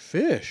eating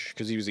fish,"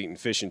 because he was eating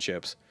fish and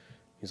chips.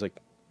 He's like,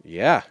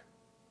 "Yeah."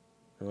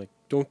 They're like,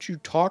 "Don't you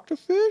talk to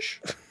fish?"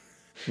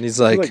 And he's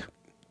like,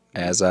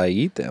 "As I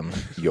eat them,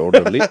 you're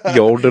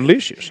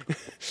delicious."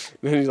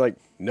 And he's like,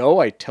 "No,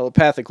 I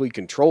telepathically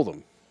control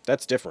them.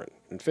 That's different.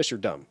 And fish are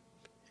dumb.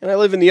 And I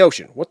live in the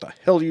ocean. What the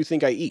hell do you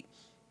think I eat?"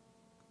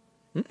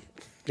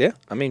 Yeah,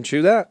 I mean,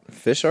 true that.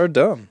 Fish are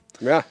dumb.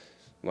 Yeah.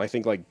 I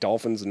think like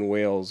dolphins and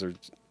whales are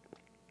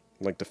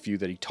like the few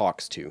that he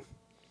talks to.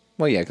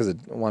 Well, yeah, because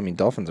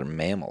dolphins are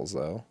mammals,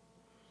 though.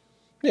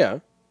 Yeah,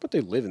 but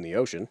they live in the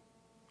ocean.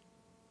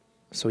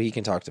 So he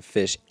can talk to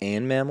fish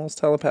and mammals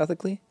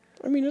telepathically?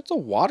 I mean, it's a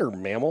water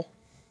mammal.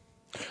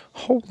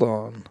 Hold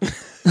on.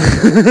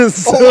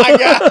 Oh my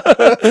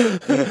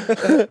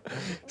god!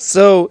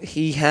 So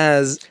he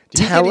has... He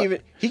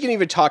can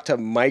even talk to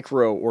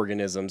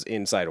microorganisms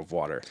inside of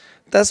water.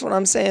 That's what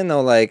I'm saying,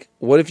 though. Like,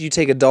 what if you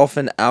take a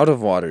dolphin out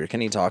of water?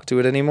 Can he talk to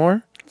it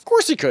anymore? Of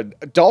course he could.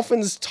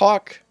 Dolphins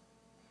talk...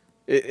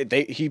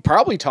 he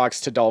probably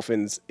talks to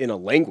dolphins in a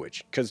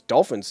language, because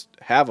dolphins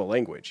have a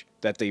language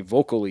that they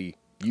vocally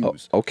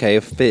use. Oh, okay,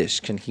 a fish.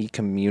 Can he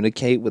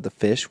communicate with a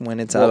fish when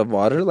it's out of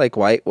water? Like,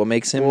 why? What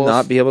makes him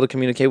not be able to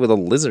communicate with a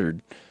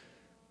lizard?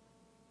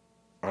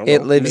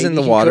 It lives in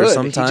the water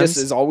sometimes. He just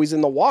is always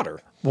in the water.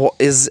 Well,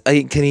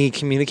 can he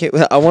communicate?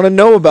 I want to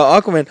know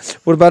about Aquaman.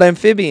 What about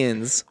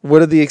amphibians?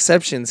 What are the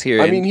exceptions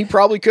here? I mean, he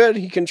probably could.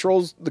 He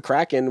controls the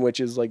Kraken, which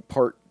is like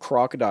part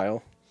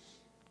crocodile.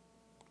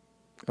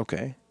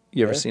 Okay.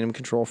 You ever seen him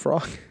control a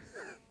frog?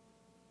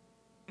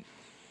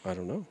 I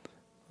don't know.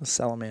 A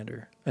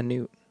salamander. A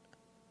newt.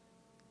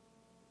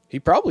 He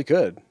probably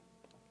could.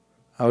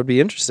 I would be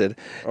interested.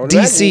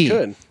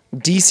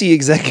 DC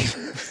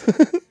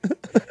executive.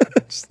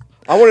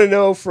 I want to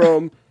know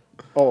from...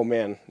 Oh,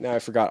 man. Now I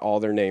forgot all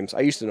their names.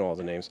 I used to know all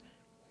the names.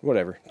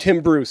 Whatever.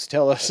 Tim Bruce,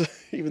 tell us.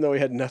 Even though he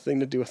had nothing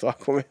to do with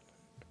Aquaman.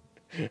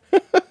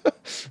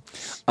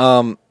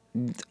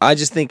 I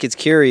just think it's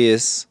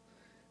curious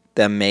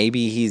that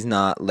maybe he's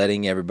not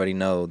letting everybody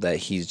know that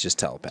he's just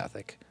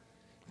telepathic.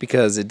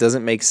 Because it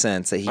doesn't make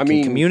sense that he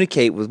can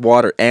communicate with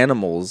water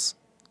animals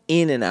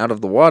in and out of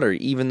the water,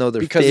 even though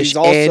they're fish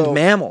and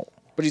mammal.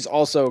 But he's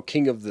also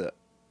king of the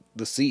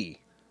sea.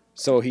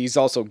 So he's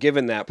also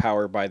given that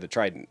power by the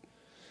Trident.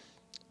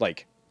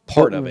 Like,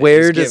 part of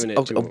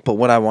it. But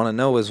what I want to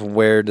know is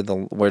where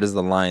does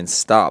the line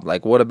stop?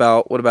 Like, what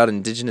about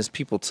indigenous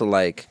people to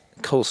like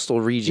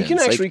coastal regions? He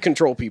can actually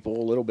control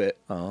people a little bit.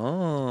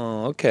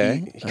 Oh,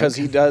 okay. Because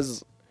he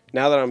does.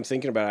 Now that I'm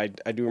thinking about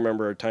it, I do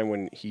remember a time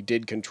when he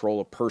did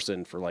control a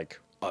person for like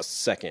a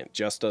second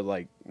just to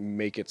like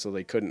make it so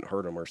they couldn't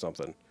hurt him or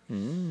something.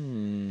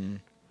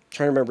 Trying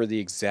to remember the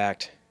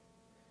exact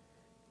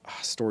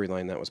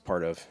storyline that was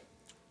part of.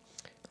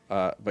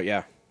 But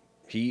yeah,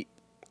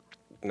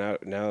 now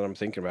that I'm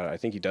thinking about it, I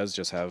think he does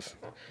just have...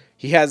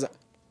 He has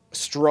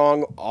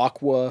strong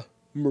aquamarine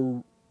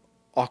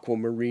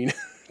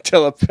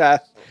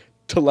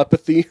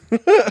telepathy.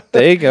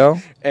 There you go.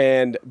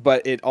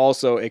 But it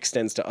also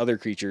extends to other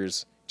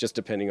creatures, just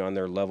depending on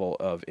their level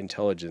of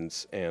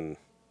intelligence and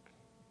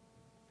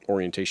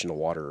orientation to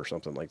water or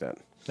something like that.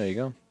 There you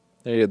go.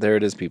 There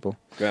it is, people.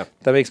 Yeah.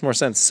 That makes more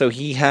sense. So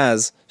he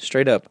has,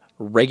 straight up,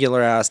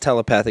 regular-ass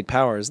telepathic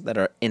powers that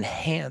are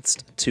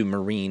enhanced to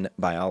marine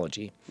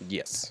biology.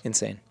 Yes.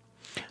 Insane.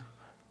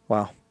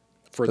 Wow.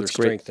 Further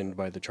strengthened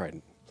by the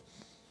trident.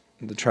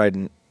 The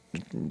trident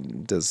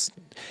does...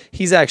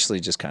 He's actually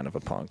just kind of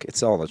a punk.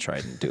 It's all the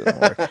trident doing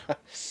the work.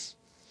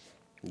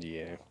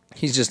 Yeah.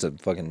 He's just a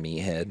fucking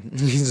meathead.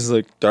 He's just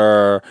like,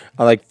 "Durr,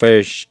 I like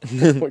fish."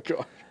 Oh my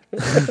god.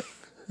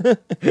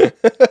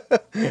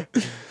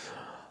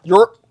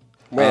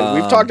 Man,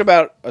 we've talked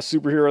about a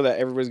superhero that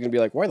everybody's gonna be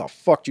like, "Why the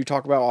fuck do you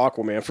talk about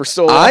Aquaman for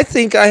so long?" I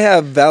think I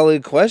have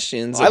valid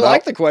questions. I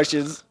like the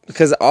questions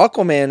because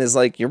Aquaman is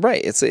like, you're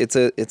right. It's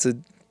a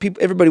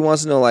people. Everybody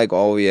wants to know, like,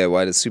 oh yeah,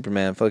 why does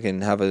Superman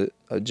fucking have a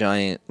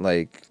giant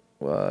like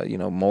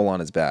mole on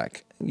his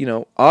back?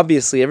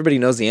 Obviously everybody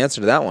knows the answer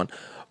to that one,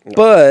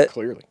 but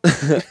clearly,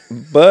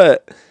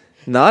 but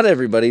not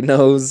everybody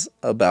knows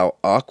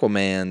about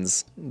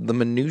Aquaman's the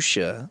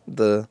minutia,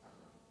 the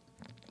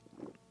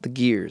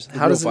gears.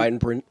 How does fine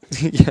print?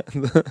 Yeah,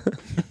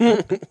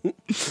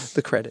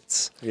 the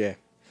credits. Yeah.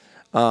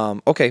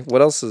 Okay,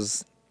 what else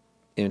is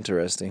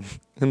interesting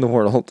in the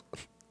world?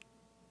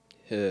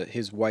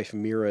 His wife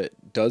Mira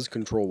does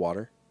control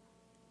water.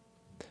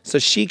 So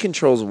she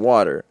controls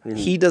water. Mm-hmm.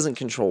 He doesn't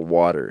control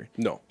water.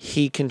 No.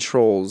 He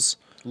controls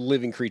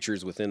living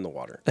creatures within the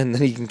water. And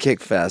then he can kick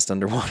fast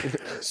underwater.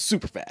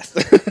 Super fast.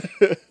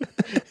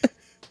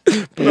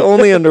 But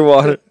only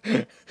underwater.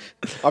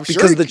 I'm sure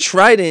because the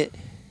trident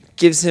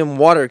gives him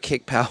water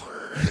kick power.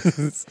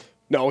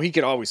 No, he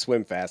can always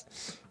swim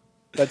fast.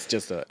 That's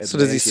just a... So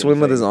does he swim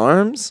with his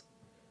arms?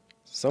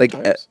 Sometimes.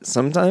 Like,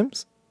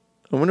 sometimes?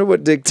 I wonder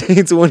what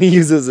dictates when he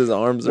uses his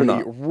arms or not.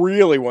 He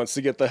really wants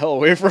to get the hell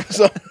away from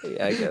something.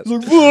 Yeah, I guess.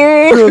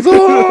 It's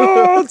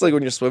like, it's like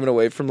when you're swimming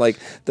away from like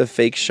the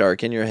fake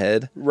shark in your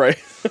head. Right.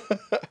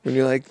 When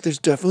you're like, there's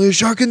definitely a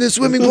shark in this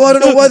swimming pool. I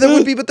don't know why there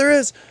would be, but there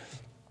is.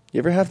 You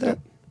ever have that?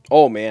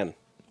 Oh, man.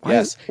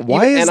 Yes.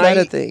 Why is that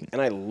a thing?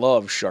 And I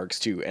love sharks,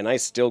 too. And I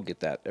still get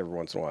that every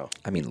once in a while.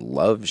 I mean,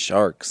 love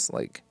sharks.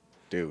 Like,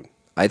 dude.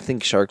 I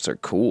think sharks are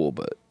cool,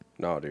 but...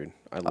 No, dude.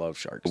 I love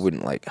sharks. I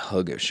wouldn't, like,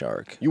 hug a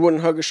shark. You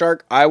wouldn't hug a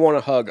shark? I want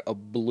to hug a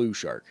blue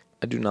shark.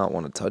 I do not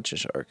want to touch a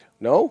shark.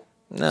 No?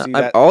 No,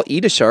 I'll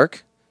eat a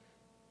shark.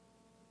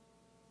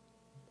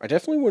 I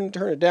definitely wouldn't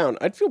turn it down.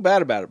 I'd feel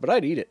bad about it, but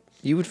I'd eat it.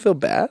 You would feel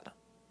bad?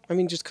 I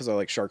mean, just because I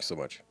like sharks so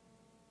much.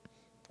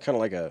 Kind of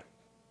like a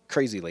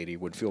crazy lady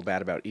would feel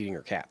bad about eating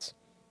her cats.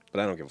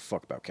 But I don't give a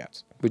fuck about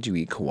cats. Would you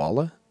eat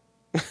koala?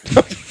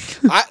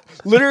 I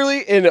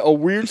literally, in a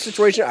weird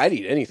situation, I'd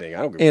eat anything.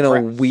 I don't give a crap. In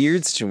a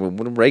weird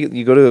situation,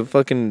 you go to a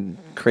fucking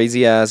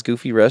crazy ass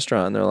goofy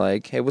restaurant and they're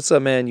like, "Hey, what's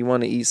up, man? You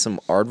want to eat some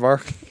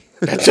aardvark?"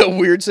 That's a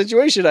weird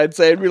situation. I'd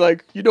say, I'd be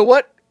like, you know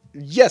what?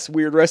 Yes,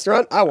 weird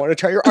restaurant. I want to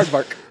try your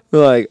aardvark.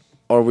 They're like,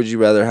 or would you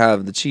rather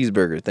have the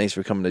cheeseburger? Thanks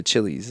for coming to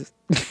Chili's.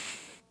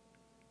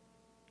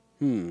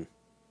 No,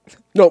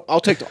 I'll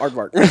take the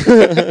aardvark.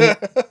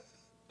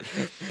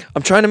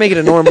 I'm trying to make it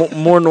a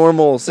more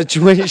normal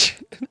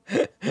situation.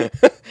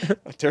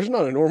 There's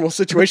not a normal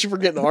situation for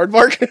getting the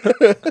aardvark.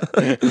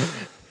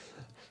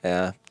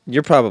 Yeah,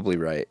 you're probably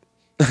right.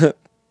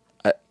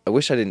 I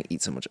wish I didn't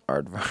eat so much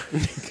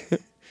aardvark.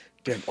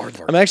 Damn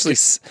aardvark.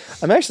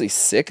 I'm actually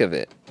sick of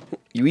it.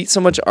 You eat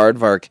so much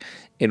aardvark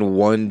in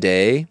one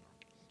day.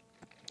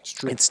 It's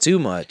true. It's too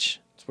much.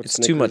 It's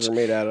too much. Are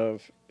made out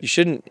of. You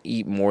shouldn't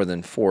eat more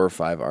than 4 or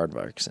 5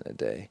 aardvarks in a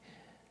day.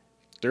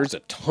 There's a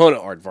ton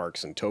of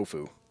aardvarks in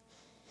tofu.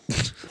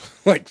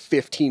 Like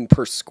 15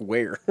 per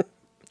square.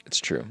 It's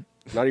true.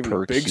 Not even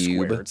a big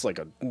cube. Square. It's like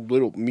a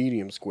little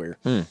medium square.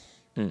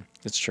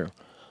 It's true.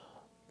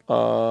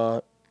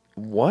 What?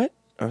 What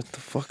the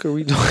fuck are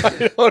we doing?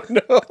 I don't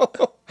know.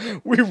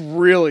 We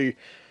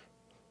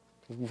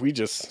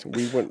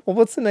went. Well,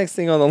 what's the next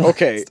thing on the list?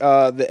 Okay,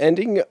 the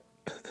ending,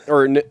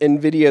 or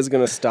NVIDIA is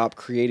going to stop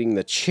creating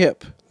the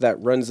chip that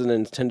runs the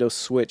Nintendo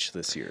Switch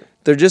this year.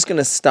 They're just going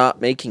to stop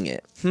making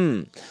it.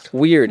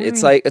 Weird.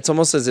 It's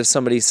almost as if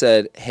somebody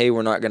said, "Hey,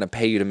 we're not going to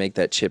pay you to make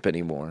that chip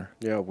anymore."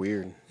 Yeah,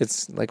 weird.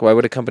 It's like, why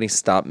would a company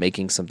stop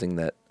making something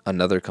that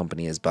another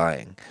company is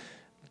buying?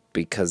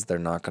 Because they're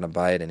not going to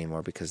buy it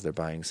anymore because they're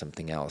buying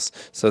something else.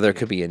 So there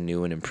could be a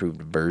new and improved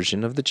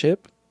version of the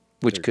chip,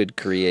 which could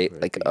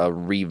create like a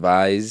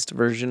revised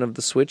version of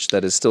the Switch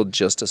that is still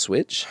just a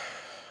Switch.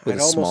 I'd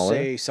almost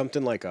say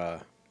something like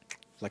a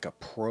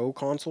pro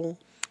console.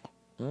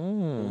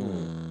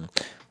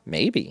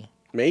 Maybe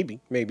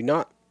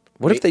not.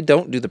 What if they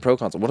don't do the pro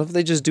console? What if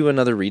they just do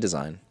another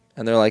redesign?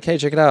 And they're like, "Hey,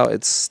 check it out.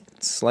 It's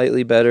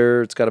slightly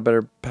better. It's got a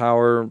better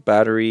power,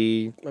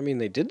 battery." I mean,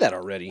 they did that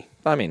already.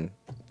 I mean,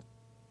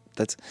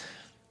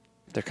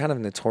 they're kind of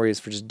notorious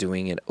for just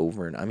doing it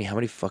over and... I mean, how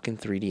many fucking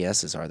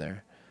 3DSs are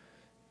there?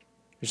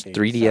 There's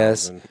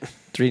 3DS,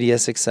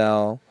 3DS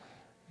XL,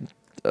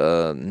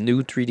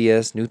 new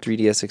 3DS, new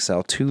 3DS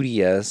XL,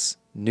 2DS,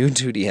 New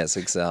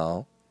 2DS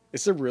XL.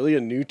 Is there really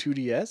a new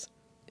 2DS?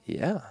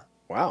 Yeah.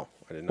 Wow,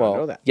 I did not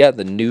know that. Yeah,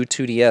 the new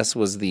 2DS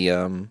was the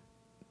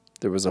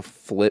there was a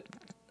flip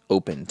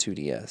open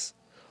 2DS.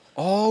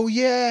 Oh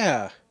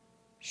yeah.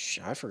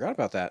 I forgot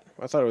about that.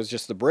 I thought it was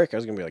just the brick. I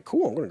was gonna be like,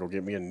 cool, I'm gonna go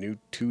get me a new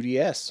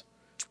 2DS.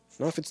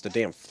 Not if it's the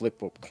damn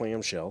flip up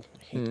clamshell.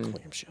 I hate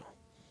clamshell.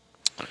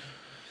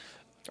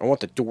 I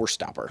want the door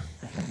stopper.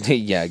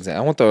 Yeah, exactly.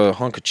 I want the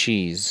hunk of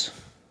cheese.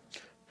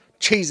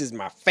 Cheese is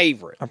my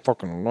favorite. I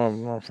fucking love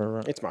my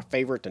favorite. It's my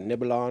favorite to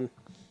nibble on.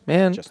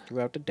 Man, just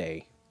throughout the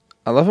day.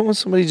 I love it when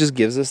somebody just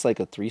gives us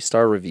like a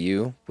 3-star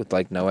review with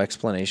like no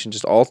explanation.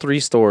 Just all 3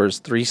 stores,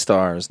 3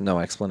 stars, no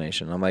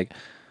explanation. I'm like,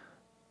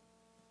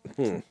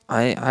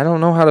 I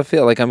don't know how to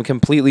feel. Like I'm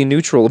completely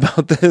neutral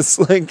about this.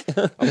 Like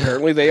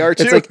apparently they are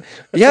too. It's like,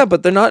 yeah,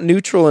 but they're not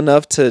neutral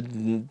enough to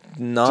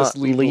not just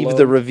leave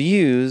the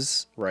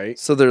reviews. Right.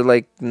 So they're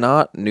like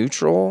not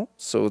neutral.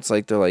 So it's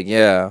like they're like,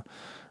 yeah,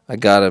 I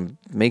gotta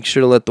make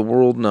sure to let the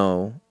world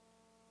know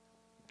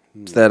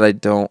that I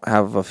don't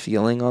have a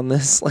feeling on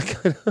this. Like,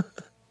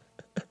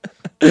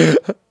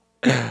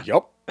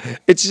 yup.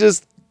 It's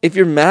just if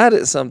you're mad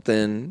at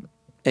something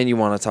and you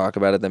want to talk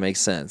about it, that makes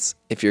sense.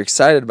 If you're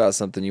excited about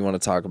something, you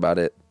want to talk about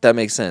it, that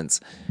makes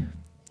sense.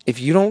 If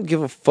you don't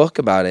give a fuck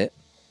about it,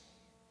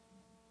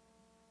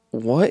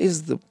 why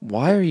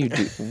are you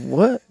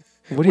what?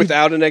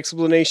 Without an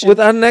explanation?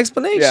 Without an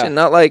explanation. Yeah.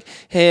 Not like,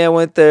 hey, I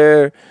went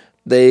there,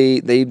 they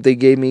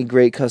gave me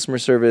great customer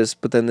service,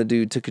 but then the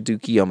dude took a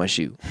dookie on my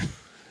shoe.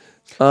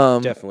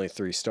 Definitely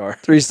 3-star.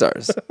 3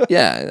 stars.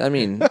 Yeah, I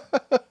mean,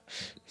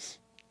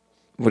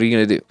 what are you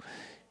gonna do?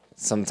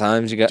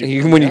 Sometimes you gotta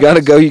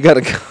go, you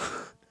gotta go.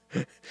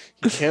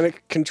 You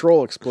can't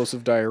control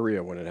explosive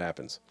diarrhea when it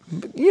happens.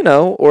 You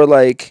know, or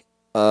like,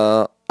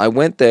 I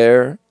went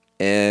there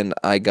and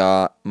I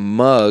got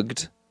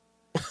mugged.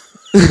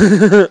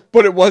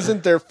 But it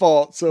wasn't their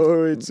fault,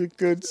 so it's a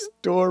good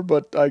store,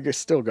 but I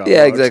still got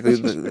mugged.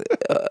 Exactly.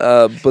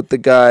 But the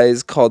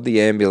guys called the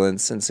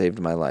ambulance and saved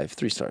my life.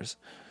 3 stars.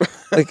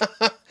 Like,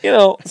 you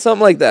know,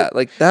 something like that.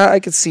 Like that I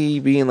could see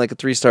being like a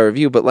 3-star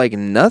review, but like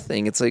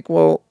nothing. It's like,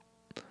 well,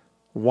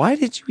 why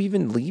did you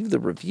even leave the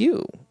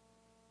review?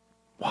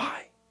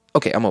 Why?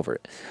 Okay, I'm over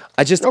it.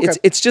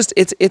 It's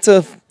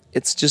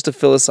just a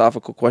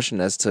philosophical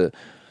question as to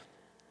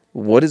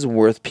what is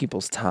worth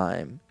people's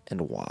time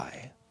and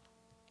why.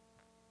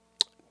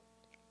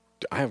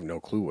 I have no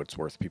clue what's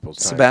worth people's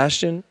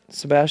time.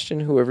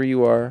 Sebastian, whoever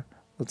you are,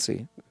 let's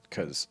see.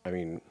 Because, I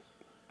mean,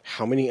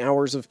 how many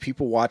hours have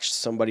people watched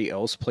somebody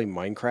else play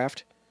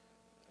Minecraft?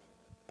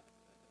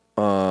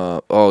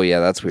 Oh yeah,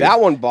 that's weird.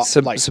 That one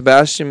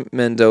Sebastian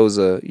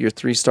Mendoza, your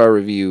 3-star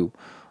review,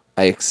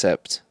 I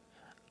accept.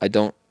 I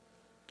don't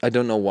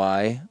know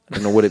why. I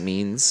don't know what it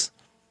means.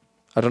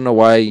 I don't know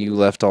why you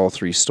left all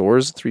 3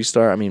 stores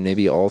 3-star. I mean,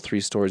 maybe all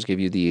 3 stores give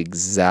you the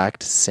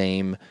exact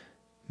same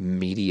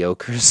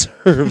mediocre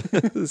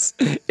service.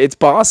 It's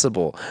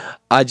possible.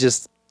 I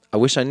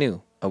wish I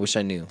knew.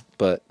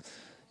 But,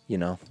 you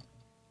know,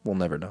 we'll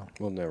never know.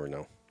 We'll never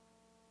know.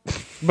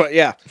 But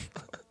yeah,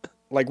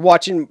 like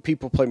watching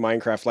people play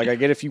Minecraft, like I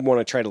get if you want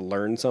to try to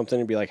learn something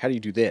and be like, how do you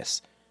do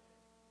this?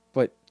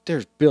 But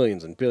there's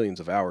billions and billions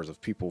of hours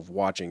of people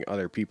watching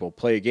other people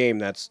play a game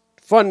that's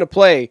fun to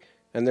play,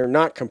 and they're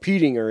not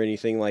competing or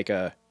anything like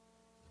a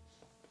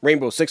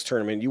Rainbow Six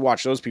tournament. You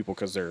watch those people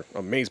because they're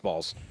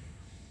amazeballs.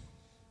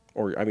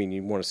 Or, I mean,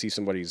 you want to see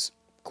somebody's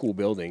cool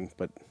building,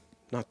 but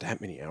not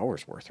that many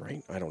hours worth,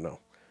 right? I don't know.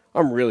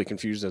 I'm really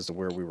confused as to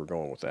where we were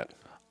going with that.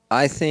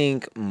 I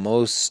think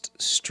most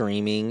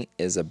streaming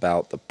is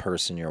about the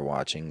person you're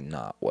watching,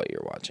 not what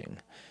you're watching.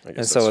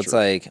 And so it's true.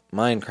 Like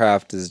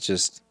Minecraft is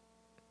just,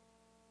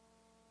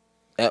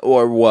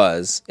 or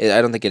was.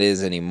 I don't think it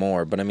is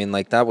anymore. But I mean,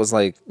 like that was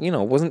like, you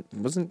know, wasn't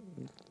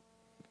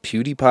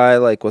PewDiePie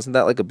like, wasn't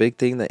that like a big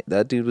thing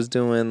that dude was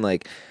doing?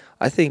 Like,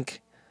 I think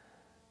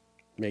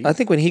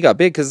when he got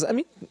big, because I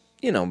mean,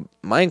 you know,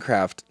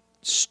 Minecraft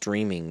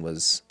streaming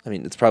was, I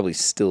mean, it's probably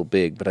still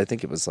big, but I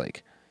think it was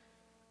like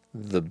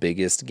the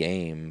biggest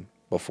game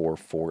before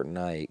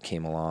Fortnite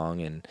came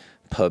along and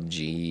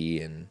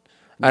PUBG and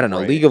I don't know.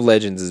 Right. League of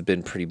Legends has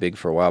been pretty big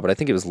for a while, but I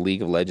think it was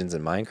League of Legends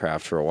and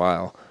Minecraft for a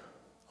while.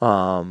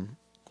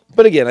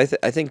 But again,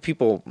 I think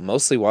people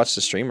mostly watch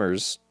the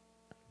streamers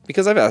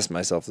because I've asked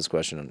myself this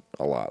question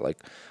a lot. Like,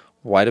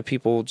 why do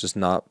people just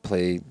not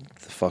play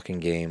the fucking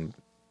game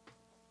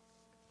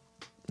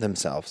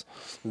themselves?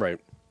 Right.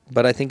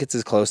 But I think it's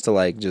as close to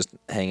like just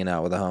hanging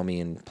out with a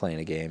homie and playing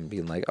a game,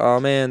 being like, "Oh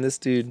man, this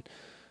dude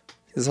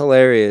is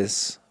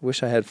hilarious.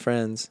 Wish I had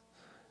friends."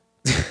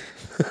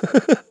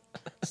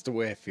 That's the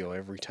way I feel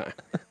every time.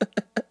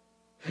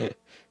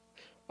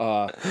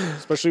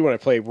 Especially when I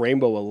play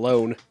Rainbow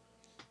alone.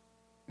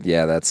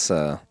 Yeah, that's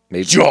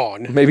maybe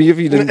John. Maybe if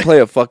you didn't play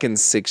a fucking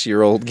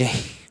 6-year-old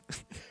game.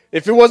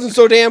 If it wasn't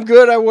so damn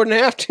good, I wouldn't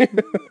have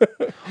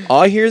to.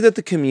 I hear that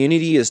the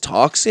community is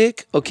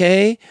toxic,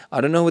 okay? I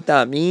don't know what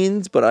that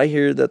means, but I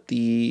hear that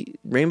the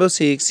Rainbow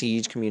Six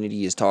Siege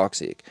community is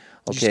toxic,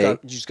 okay? You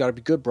just gotta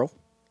be good, bro.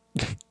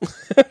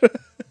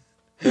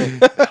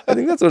 I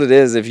think that's what it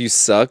is. If you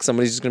suck,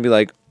 somebody's just gonna be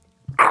like,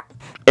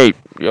 "Hey,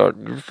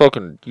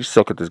 you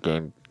suck at this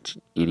game,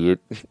 idiot."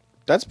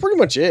 That's pretty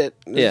much it.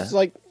 It's Yeah.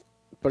 like,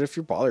 but if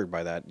you're bothered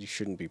by that, you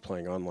shouldn't be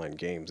playing online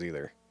games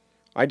either.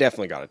 I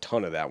definitely got a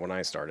ton of that when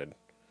I started.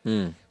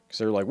 Because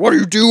they're like, "What are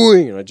you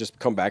doing?" And I just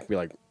come back and be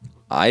like,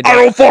 I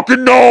don't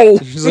fucking know.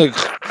 He's like,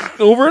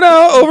 over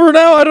now.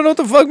 I don't know what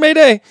the fuck,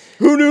 Mayday.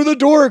 "Who knew the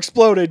door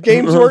exploded?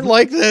 Games weren't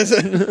like this."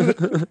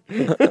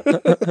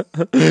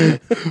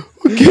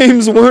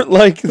 Games weren't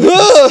like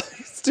this.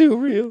 It's too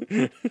real.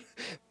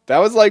 That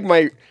was like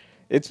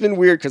it's been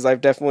weird because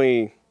I've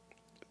definitely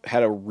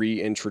had a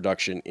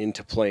reintroduction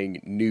into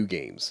playing new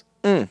games.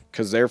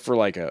 Because there for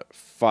like a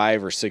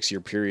 5 or 6 year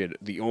period,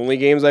 the only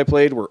games I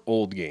played were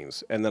old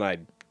games. And then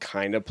I'd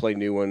kind of play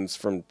new ones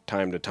from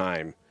time to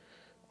time.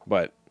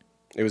 But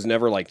it was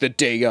never like the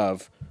day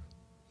of.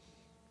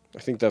 I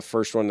think the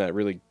first one that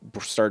really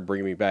started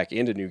bringing me back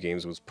into new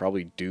games was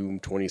probably Doom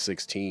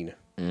 2016.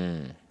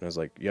 And I was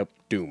like, yep,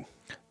 Doom.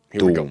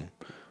 Here we go.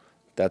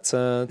 That's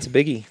it's a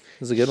biggie.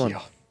 It's a good one.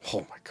 Yeah.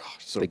 Oh my gosh,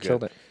 so They good.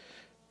 killed it.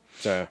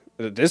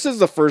 This is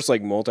the first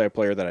like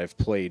multiplayer that I've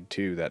played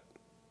too that,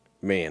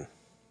 man,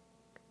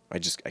 I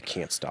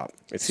can't stop.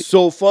 It's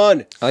so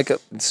fun.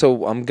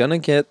 So I'm gonna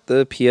get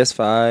the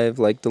PS5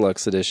 like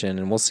deluxe edition,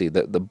 and we'll see.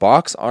 The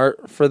box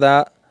art for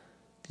that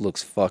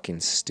looks fucking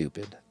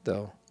stupid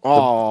though.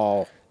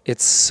 Oh,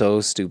 It's so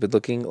stupid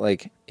looking.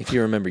 Like if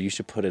you remember, you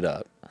should put it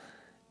up.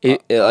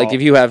 Like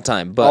if you have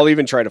time, but I'll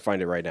even try to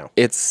find it right now.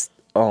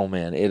 Oh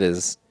man, it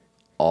is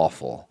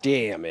awful.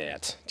 Damn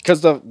it!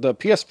 Because the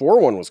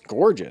PS4 one was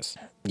gorgeous.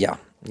 Yeah,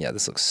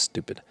 this looks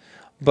stupid.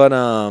 But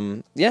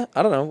yeah,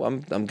 I don't know.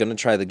 I'm gonna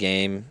try the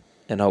game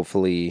and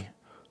hopefully,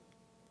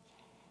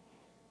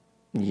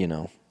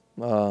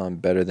 I'm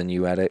better than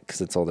you at it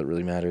because it's all that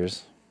really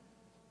matters.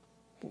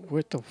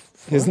 What the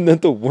fuck? Isn't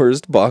that the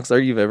worst box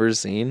art you've ever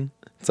seen?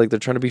 It's like they're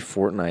trying to be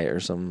Fortnite or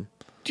something.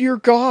 Dear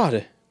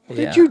God, what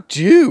Yeah. did you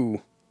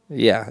do?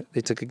 Yeah,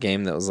 they took a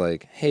game that was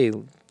like, hey,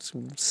 it's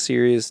a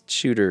serious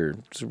shooter.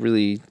 It's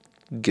really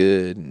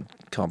good and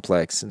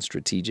complex and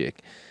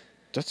strategic.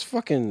 That's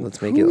fucking.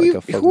 Let's make it like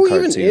a fucking Who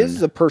cartoon. even is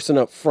the person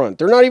up front?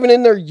 They're not even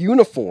in their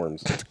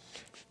uniforms.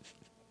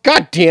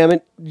 God damn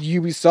it,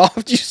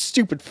 Ubisoft, you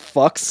stupid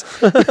fucks.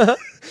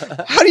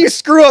 How do you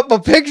screw up a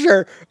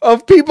picture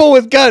of people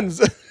with guns?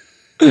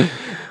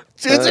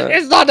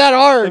 It's not that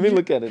hard. Let me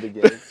look at it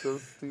again. It's so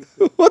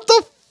stupid. What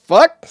the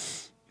fuck?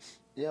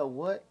 Yeah,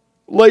 what?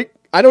 Like,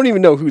 I don't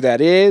even know who that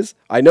is.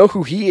 I know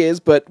who he is,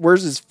 but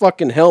where's his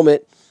fucking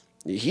helmet?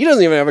 He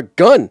doesn't even have a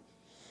gun.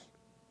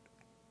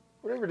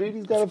 Whatever, dude.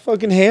 He's got a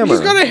fucking hammer.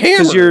 He's got a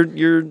hammer. Because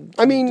you're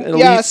I mean, an elite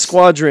yes.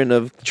 squadron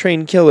of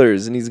trained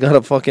killers, and he's got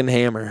a fucking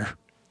hammer.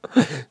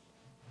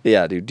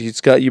 Yeah, dude.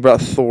 You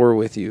brought Thor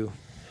with you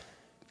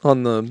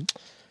on the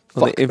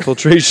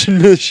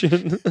infiltration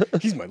mission.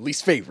 He's my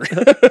least favorite.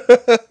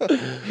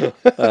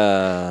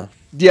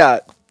 Yeah,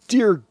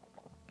 dear.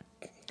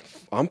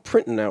 I'm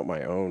printing out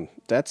my own.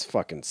 That's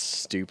fucking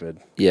stupid.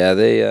 Yeah,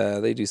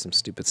 they do some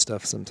stupid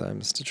stuff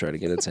sometimes to try to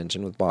get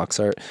attention with box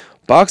art.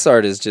 Box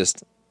art is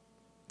just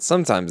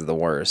sometimes the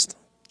worst.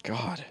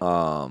 God.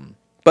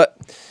 But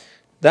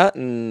that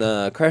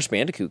and Crash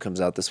Bandicoot comes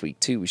out this week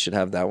too. We should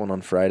have that one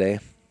on Friday.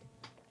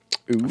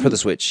 Ooh. For the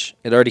Switch.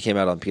 It already came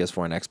out on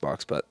PS4 and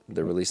Xbox, but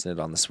they're releasing it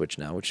on the Switch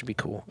now, which should be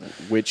cool.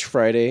 Which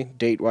Friday,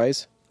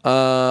 date-wise?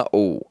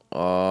 What's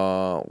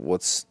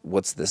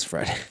this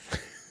Friday?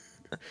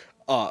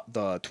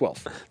 The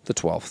 12th. The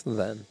 12th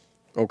then.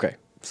 Okay.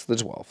 It's the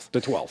 12th.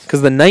 The 12th.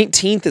 Because the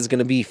 19th is going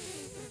to be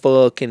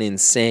fucking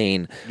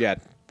insane. Yeah.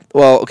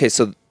 Well, okay,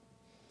 so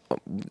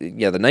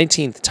yeah, the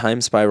 19th Time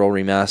Spiral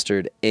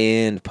Remastered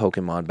and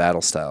Pokemon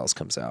Battle Styles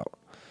comes out.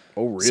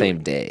 Oh, really? Same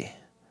day.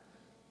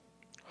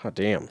 Hot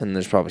damn. And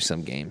there's probably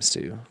some games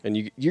too. And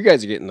you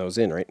guys are getting those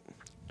in, right?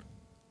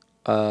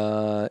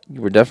 We're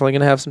definitely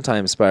going to have some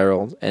Time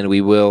Spiral, and we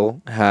will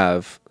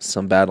have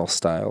some Battle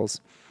Styles.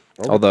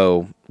 Okay.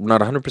 Although, we're not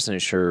 100%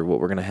 sure what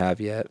we're going to have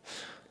yet,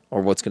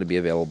 or what's going to be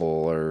available,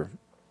 or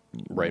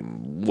Right.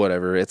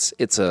 whatever. It's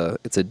a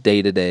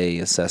day-to-day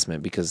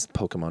assessment because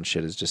Pokemon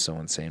shit is just so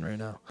insane right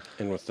now.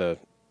 And with the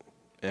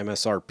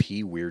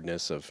MSRP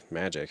weirdness of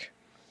Magic.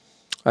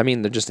 I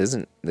mean, there just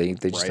isn't. They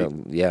just Right.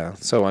 yeah.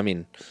 So I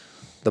mean,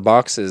 the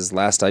boxes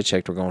last I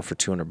checked were going for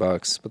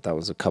 $200, but that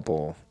was a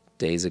couple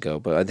days ago.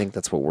 But I think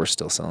that's what we're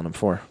still selling them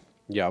for.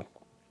 Yeah.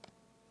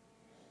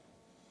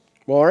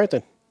 Well, all right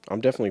then. I'm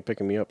definitely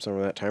picking me up some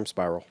of that Time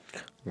Spiral.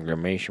 Give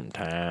me some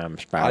Time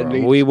I Spiral.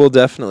 need- We will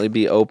definitely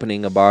be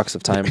opening a box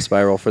of Time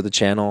Spiral for the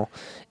channel,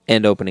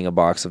 and opening a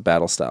box of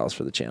Battle Styles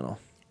for the channel.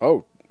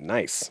 Oh,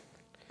 nice.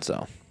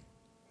 So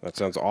That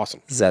sounds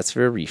awesome. that's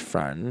very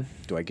fun.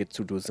 Do I get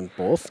to do them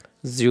both?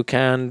 You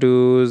can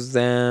do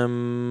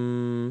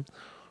them.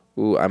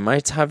 Ooh, I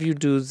might have you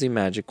do the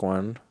magic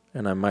one,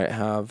 and I might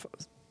have.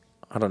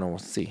 I don't know. We'll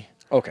see.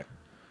 Okay.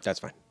 That's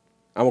fine.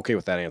 I'm okay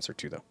with that answer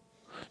too, though.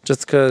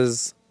 Just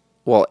because,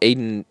 well,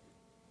 Aiden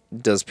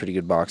does pretty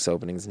good box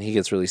openings, and he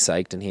gets really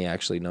psyched, and he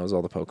actually knows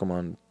all the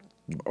Pokemon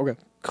Okay.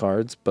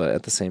 cards. But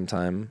at the same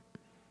time,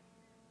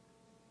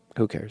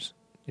 Who cares?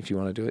 If you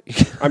want to do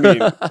it. I mean,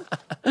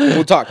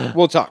 we'll talk.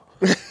 We'll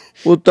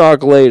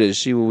talk later,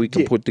 see what we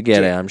can put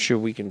together. I'm sure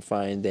we can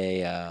find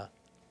a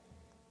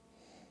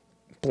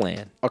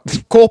plan. A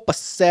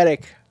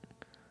copacetic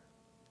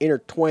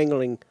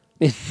intertwangling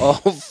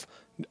of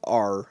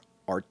our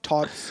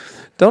thoughts.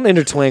 Don't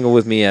intertwangle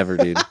with me ever,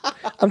 dude.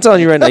 I'm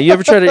telling you right now. You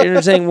ever try to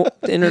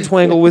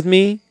intertwangle with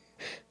me?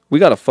 We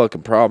got a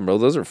fucking problem, bro.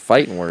 Those are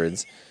fighting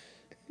words.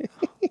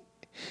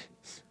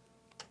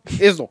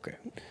 It's okay.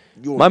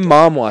 My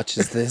mom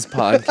watches this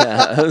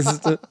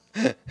podcast.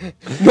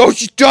 No,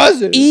 she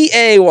doesn't.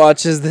 EA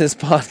watches this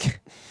podcast.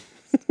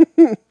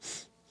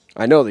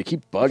 I know. They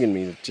keep bugging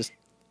me to just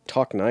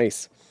talk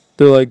nice.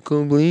 They're like,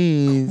 come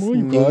please. Come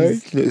on,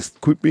 guys. Let's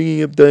quit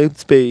bringing up Dead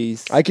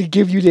Space. I could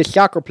give you this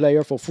soccer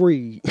player for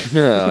free.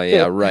 Oh,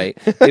 yeah, right.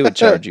 They would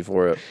charge you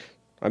for it.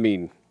 I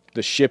mean,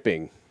 the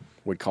shipping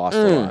would cost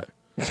a lot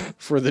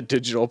for the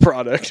digital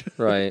product.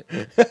 Right.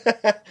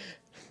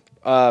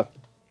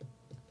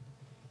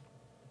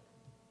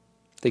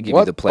 They give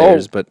you the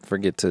players, but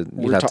forget to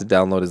you have to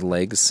download his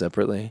legs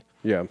separately.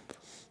 Yeah.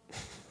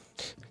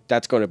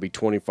 That's going to be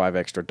 $25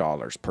 extra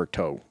per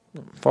toe.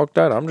 Fuck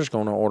that. I'm just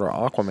going to order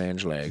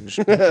Aquaman's legs.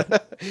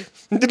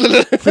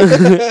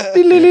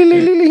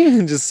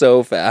 Just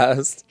so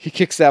fast. He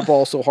kicks that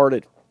ball so hard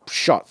it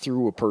shot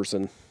through a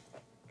person.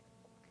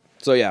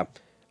 So yeah,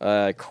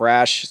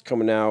 Crash is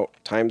coming out,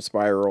 Time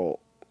Spiral,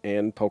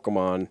 and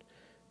Pokemon.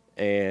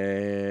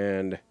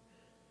 And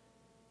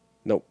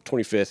nope,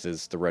 25th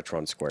is the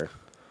Retron Square.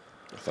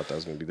 I thought that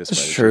was going to be this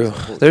Friday. It's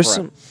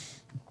true.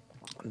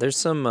 There's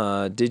some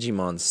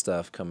Digimon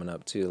stuff coming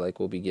up too.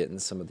 Like we'll be getting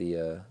some of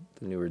the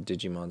newer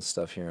Digimon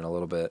stuff here in a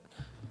little bit.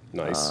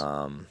 Nice.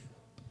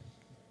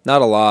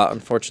 Not a lot,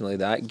 unfortunately.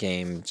 That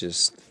game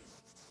just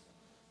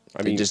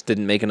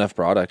didn't make enough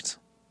product,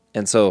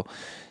 and so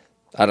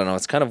I don't know.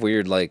 It's kind of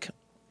weird. Like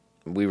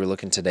we were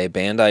looking today,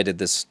 Bandai did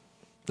this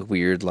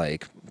weird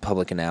like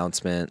public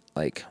announcement,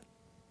 like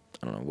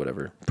I don't know,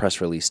 whatever press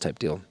release type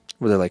deal,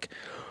 where they're like,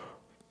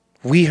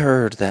 we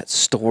heard that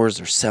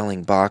stores are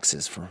selling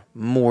boxes for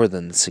more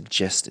than the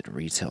suggested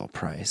retail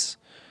price.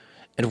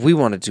 And we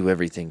want to do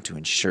everything to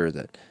ensure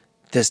that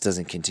this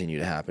doesn't continue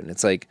to happen.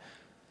 It's like,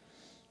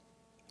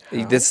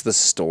 it's the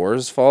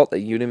store's fault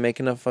that you didn't make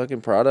enough fucking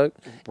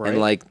product. Right.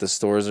 And, like, the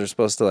stores are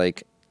supposed to,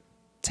 like,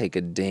 take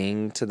a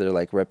ding to their,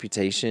 like,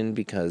 reputation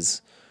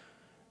because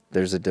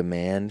there's a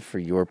demand for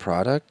your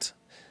product.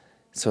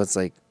 So it's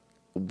like,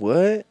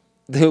 what?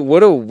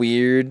 What a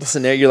weird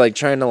scenario. You're, like,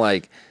 trying to,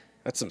 like...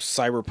 That's some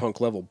cyberpunk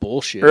level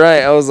bullshit.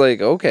 Right. I was like,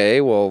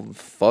 okay, well,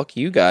 fuck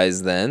you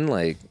guys then.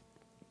 Like,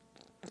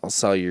 I'll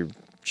sell your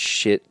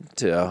shit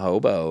to a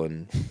hobo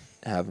and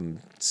have him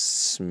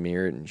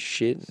smear it and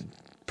shit and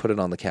put it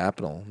on the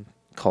Capitol and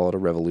call it a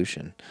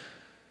revolution.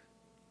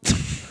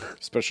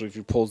 Especially if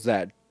he pulls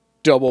that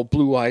double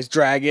Blue Eyes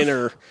Dragon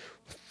or...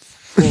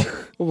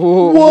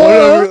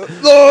 What?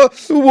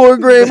 War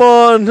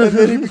Greymon. And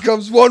then he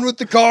becomes one with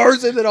the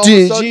cars and then all of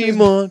a sudden...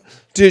 Digimon.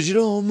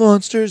 Digital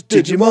monsters,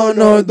 Digimon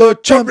are the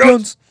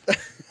champions.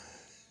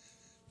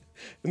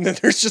 And then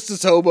there's just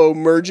this hobo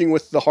merging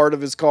with the heart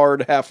of his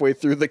card halfway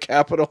through the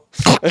Capitol.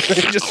 And then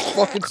he just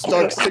fucking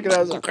starts sticking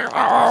out his...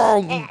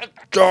 Oh,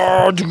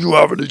 God, do you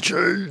have any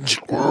change?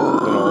 And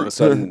all of a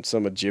sudden,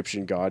 some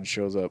Egyptian god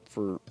shows up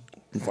for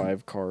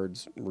 5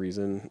 cards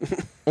reason.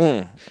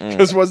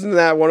 Because wasn't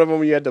that one of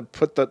them you had to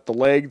put the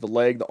leg,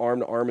 the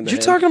arm, and the You're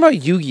talking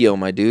about Yu-Gi-Oh,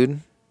 my dude.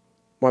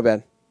 My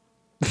bad.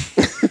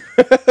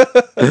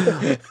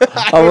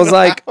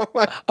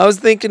 I was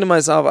thinking to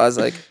myself, I was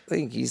like, I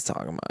think he's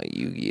talking about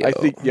Yu-Gi-Oh. I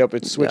think, yep,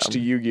 it switched to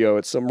Yu-Gi-Oh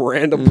at some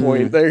random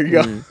point. There you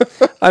go.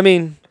 I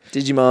mean,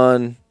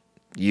 Digimon,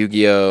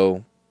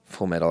 Yu-Gi-Oh,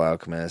 Full Metal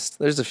Alchemist.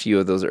 There's a few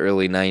of those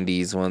early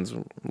 90s ones,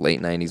 late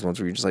 90s ones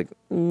where you're just like,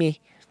 me.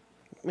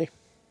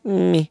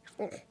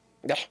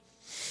 Yeah.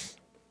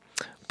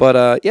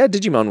 But, yeah,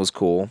 Digimon was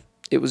cool.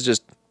 It was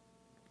just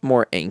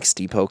more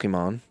angsty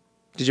Pokemon.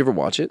 Did you ever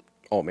watch it?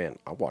 Oh, man,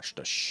 I watched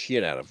the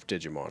shit out of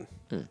Digimon.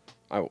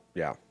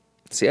 Yeah.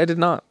 See, I did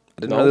not.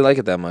 I didn't really like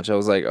it that much. I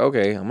was like,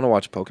 okay, I'm going to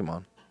watch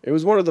Pokemon. It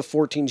was one of the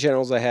 14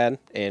 channels I had,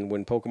 and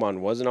when Pokemon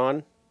wasn't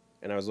on,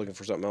 and I was looking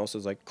for something else, I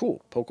was like,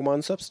 cool,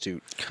 Pokemon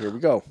Substitute. Here we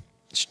go.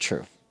 It's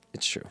true.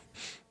 It's true.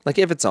 Like,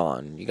 if it's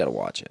on, you got to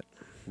watch it.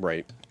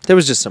 Right. There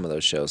was just some of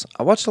those shows.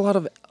 I watched a lot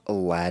of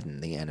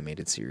Aladdin, the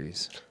animated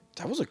series.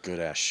 That was a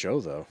good-ass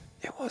show, though.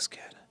 It was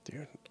good.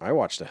 Dude, I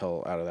watched the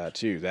hell out of that,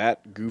 too.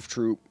 That, Goof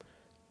Troop,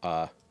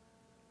 there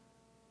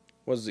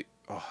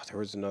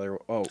was another.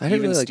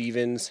 Even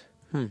Stevens.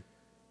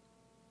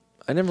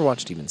 I never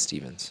watched Even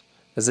Stevens.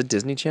 Is it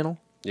Disney Channel?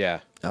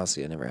 Yeah. Oh,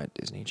 see, I never had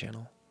Disney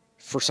Channel.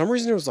 For some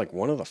reason, it was like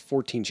one of the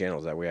 14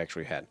 channels that we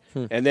actually had.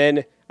 And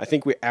then I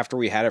think after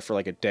we had it for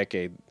like a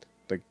decade,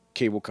 the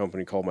cable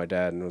company called my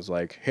dad and was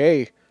like,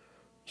 "Hey,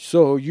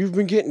 so you've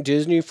been getting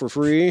Disney for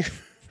free?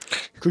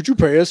 Could you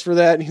pay us for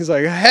that?" And he's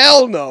like,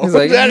 "Hell no!" He's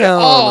like, "Hell no."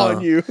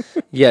 On you.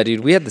 Yeah,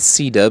 dude, we had the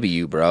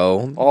CW,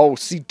 bro. Oh,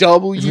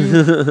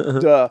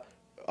 CW, the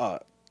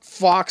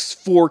Fox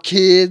 4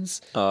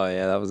 Kids. Oh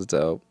yeah, that was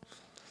dope.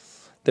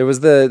 There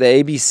was the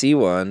ABC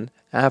one.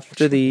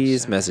 After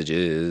these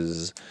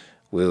messages,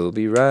 we'll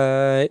be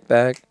right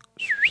back.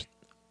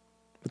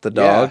 With the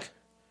dog. Yeah.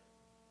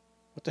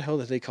 What the hell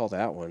did they call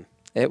that one?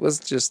 It was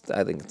just,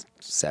 I think it's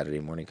Saturday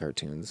morning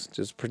cartoons.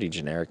 Just pretty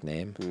generic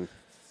name.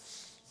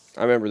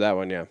 I remember that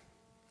one, yeah.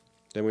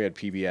 Then we had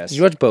PBS. Did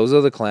you watch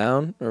Bozo the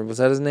Clown? Or was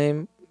that his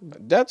name?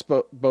 That's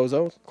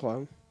Bozo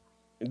Clown.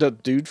 The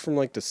dude from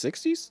like the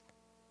 60s?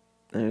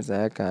 There's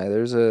that guy.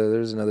 There's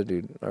another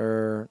dude.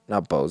 Or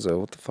not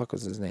Bozo. What the fuck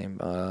was his name?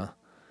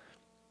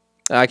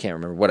 I can't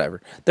remember.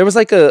 Whatever. There was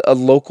like a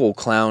local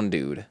clown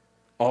dude.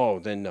 Oh,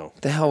 then no.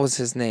 The hell was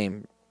his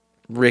name?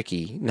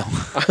 Ricky. No.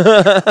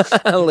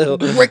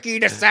 Ricky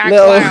the sad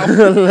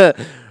clown.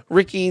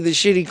 Ricky the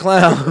shitty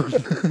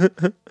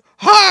clown.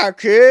 Hi,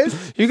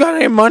 kids. You got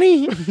any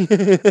money?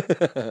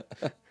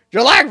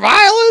 You like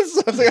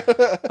violence?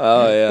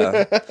 Oh,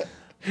 yeah.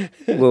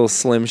 Little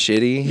Slim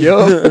Shitty.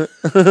 Yo.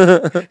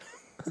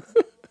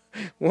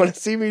 Want to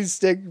see me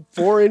stick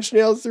 4-inch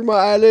nails through my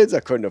eyelids?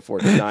 I couldn't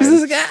afford the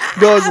 9.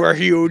 Those were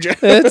huge.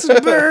 It's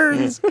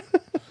burns.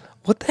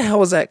 What the hell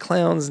was that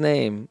clown's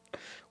name?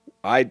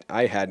 I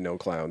had no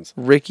clowns.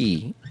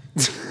 Ricky.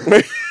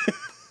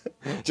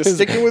 Just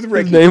sticking with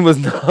Ricky. His name was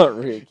not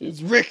Ricky.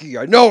 It's Ricky.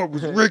 I know it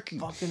was Ricky.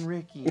 Fucking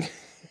Ricky.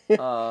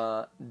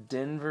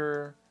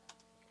 Denver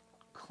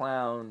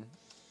clown.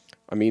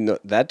 I mean,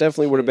 that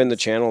definitely would have been the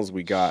channels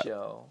we got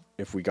show.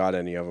 If we got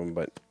any of them.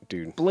 But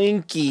dude,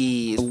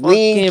 Blinky.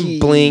 Fucking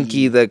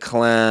Blinky the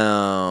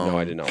clown. No,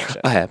 I did not watch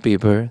that. A happy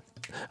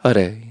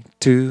birthday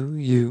to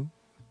you.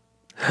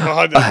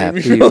 God, A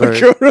happy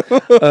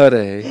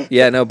birthday.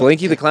 Yeah, no,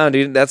 Blinky the clown,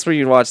 dude. That's where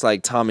you'd watch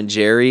like Tom and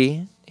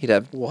Jerry. He'd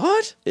have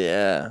what?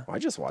 Yeah. I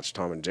just watched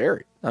Tom and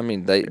Jerry. I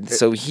mean,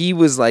 so he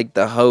was like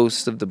the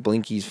host of the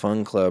Blinky's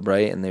Fun Club,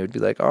 right? And they would be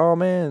like, "Oh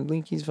man,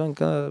 Blinky's Fun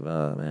Club,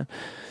 oh man,"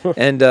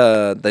 and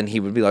then he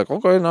would be like,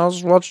 "Okay, now I'll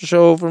just watch the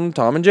show from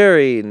Tom and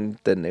Jerry," and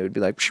then they would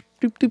be like, "Doop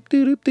doop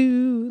doop doop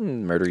doop,"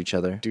 and murder each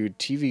other. Dude,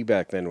 TV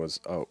back then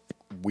was a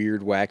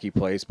weird, wacky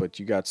place, but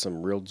you got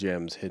some real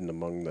gems hidden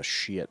among the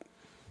shit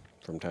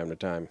from time to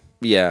time.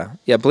 Yeah,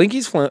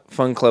 Blinky's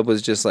Fun Club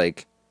was just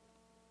like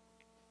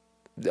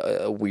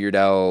a Weird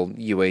Al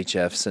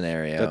UHF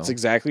scenario. That's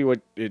exactly what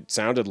it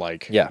sounded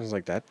like. Yeah. I was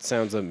like, that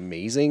sounds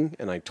amazing,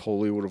 and I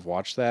totally would have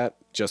watched that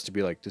just to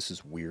be like, this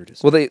is weird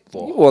as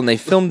and they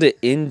filmed it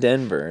in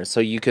Denver, so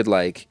you could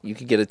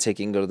get a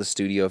ticket and go to the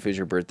studio if it was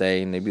your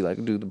birthday, and they'd be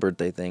like, do the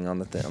birthday thing on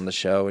the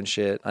show and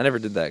shit. I never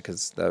did that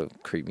because that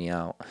would creep me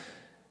out.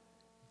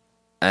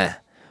 But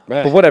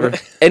whatever.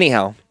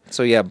 Anyhow,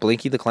 so yeah,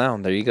 Blinky the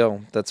Clown. There you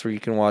go. That's where you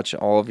can watch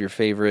all of your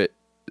favorite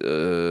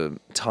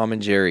Tom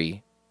and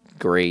Jerry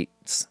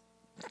greats.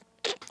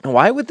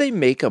 Why would they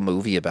make a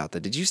movie about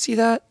that? Did you see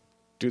that?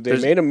 Dude, they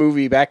made a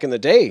movie back in the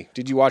day.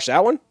 Did you watch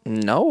that one?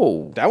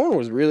 No. That one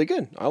was really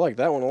good. I like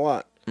that one a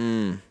lot.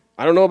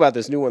 I don't know about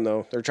this new one,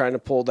 though. They're trying to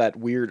pull that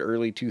weird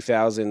early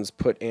 2000s,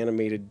 put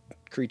animated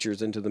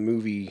creatures into the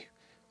movie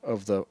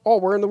of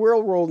we're in the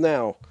real world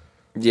now.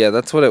 Yeah,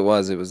 that's what it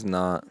was. It was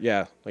not.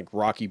 Yeah, like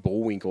Rocky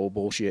Bullwinkle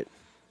bullshit.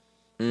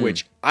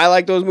 Which, I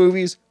like those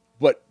movies,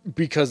 but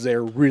because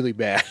they're really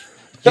bad.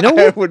 You know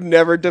what? I would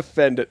never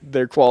defend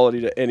their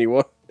quality to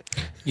anyone.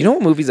 You know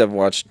what movies I've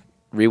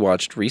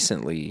rewatched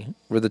recently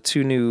were the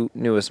two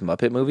newest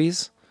Muppet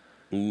movies.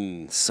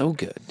 So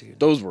good, dude.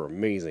 Those were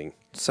amazing.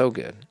 So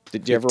good.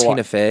 Did you ever watch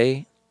Tina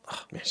Fey?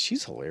 Oh, man,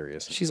 she's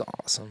hilarious. She's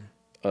awesome.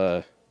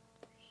 I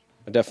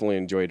definitely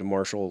enjoyed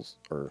Marshall's,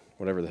 or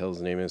whatever the hell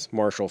his name is.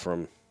 Marshall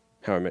from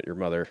How I Met Your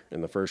Mother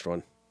in the first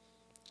one.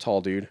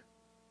 Tall dude.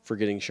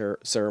 Forgetting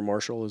Sarah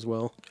Marshall as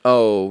well.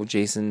 Oh,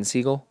 Jason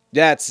Segel?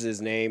 That's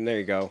his name. There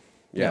you go.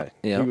 Yeah.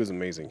 He was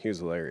amazing. He was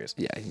hilarious.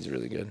 Yeah, he's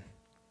really good.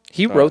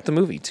 He wrote the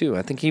movie, too.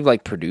 I think he,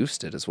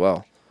 produced it as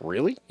well.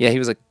 Really? Yeah, he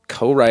was a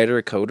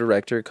co-writer,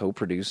 co-director,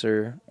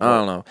 co-producer. I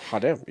don't know.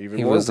 Hot damn. Even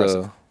he more was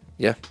impressive.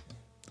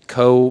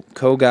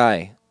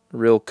 Co-guy.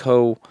 Real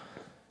co-man.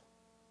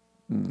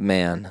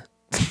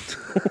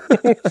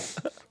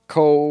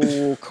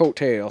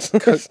 Coattails.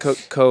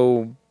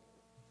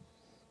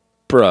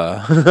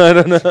 Bruh. I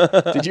don't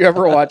know. Did you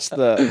ever watch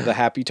the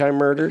Happy Time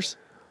Murders?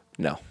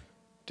 No.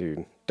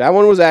 Dude, that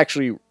one was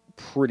actually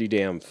pretty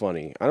damn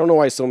funny. I don't know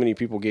why so many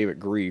people gave it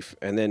grief.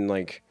 And then,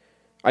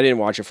 I didn't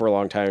watch it for a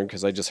long time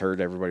because I just heard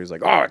everybody was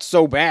like, oh, it's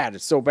so bad.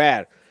 It's so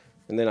bad.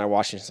 And then I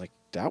watched it and it's like,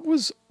 that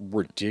was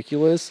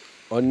ridiculous,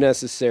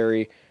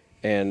 unnecessary,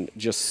 and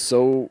just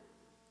so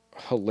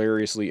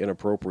hilariously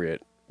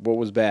inappropriate. What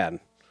was bad?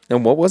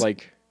 And what was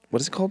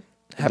what is it called?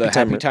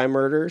 Happy Time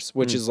Murders,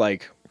 which is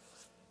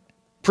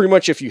pretty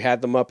much if you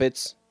had the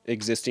Muppets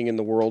existing in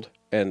the world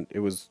and it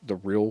was the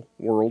real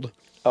world.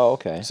 Oh,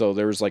 okay. So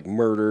there was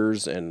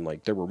murders and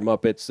there were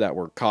Muppets that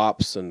were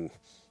cops and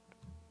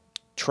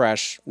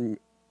trash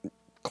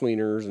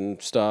cleaners and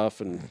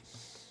stuff and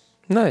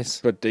nice.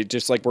 But they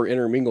just were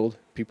intermingled.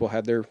 People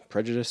had their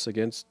prejudice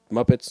against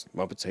Muppets.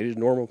 Muppets hated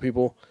normal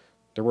people.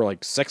 There were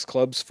sex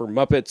clubs for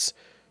Muppets.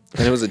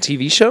 And it was a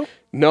TV show?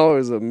 No, it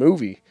was a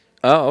movie.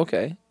 Oh,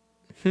 okay.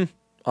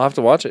 I'll have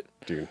to watch it.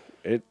 Dude,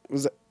 it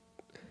was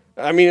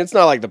I mean, it's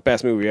not like the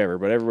best movie ever,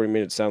 but everybody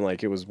made it sound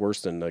like it was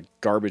worse than the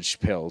Garbage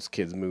Pails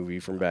Kids movie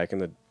from back in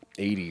the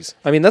 80s.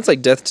 I mean, that's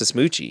like Death to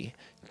Smoochie.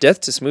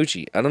 Death to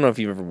Smoochie. I don't know if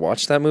you've ever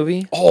watched that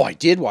movie. Oh, I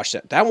did watch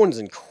that. That one's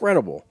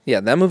incredible.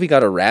 Yeah, that movie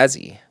got a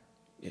Razzie.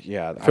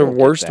 Yeah, for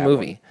worst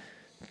movie.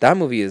 One. That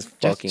movie is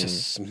fucking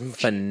phenomenal.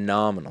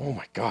 phenomenal. Oh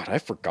my god, I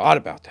forgot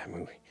about that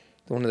movie.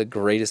 One of the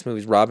greatest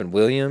movies. Robin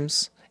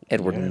Williams,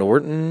 Edward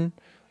Norton,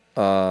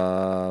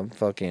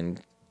 fucking,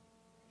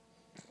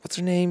 what's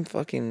her name?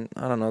 Fucking,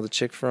 I don't know, the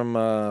chick from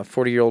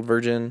 40-Year-Old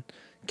Virgin,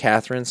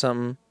 Catherine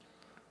something.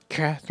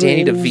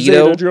 Danny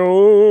DeVito.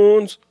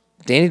 Zeta-Jones.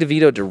 Danny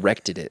DeVito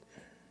directed it.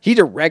 He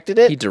directed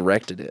it? He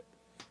directed it.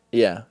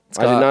 Yeah.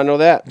 I did not know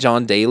that.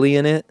 John Daly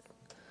in it.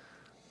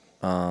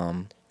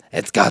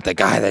 It's got the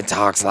guy that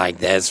talks like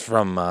this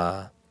from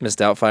Miss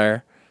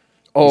Doubtfire.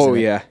 Oh,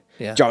 yeah.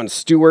 Yeah. John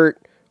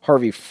Stewart,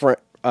 Harvey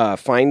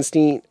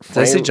Feinstein. Did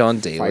I say John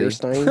Daly?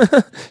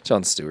 Firestein?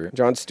 John Stewart.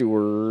 John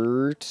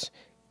Stewart.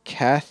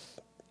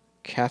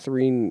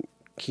 Catherine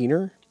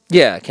Keener?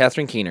 Yeah,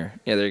 Catherine Keener.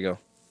 Yeah, there you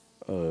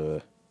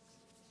go.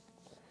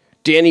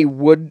 Danny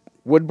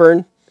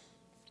Woodburn.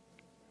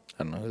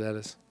 I don't know who that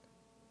is.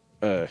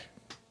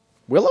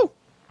 Willow?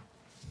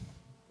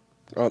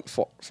 On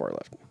far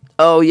left.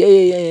 Oh,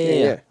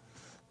 yeah.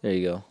 There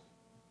you go.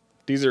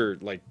 These are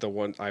like the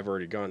ones I've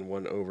already gone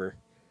one over.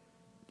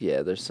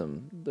 Yeah, there's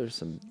some.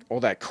 Oh,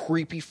 that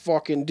creepy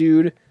fucking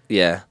dude.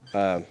 Yeah.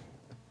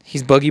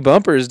 He's Buggy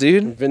Bumpers,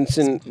 dude.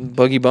 Vincent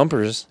Buggy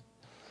Bumpers.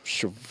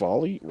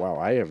 Chevalier. Wow,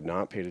 I have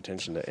not paid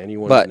attention to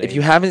anyone. But if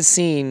you haven't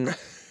seen,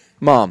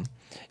 Mom,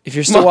 if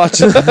you're still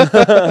watching,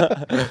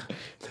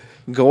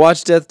 go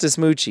watch Death to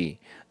Smoochie.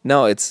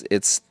 No,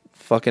 it's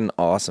fucking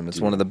awesome. It's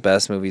one of the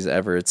best movies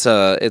ever. It's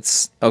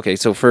okay.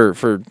 So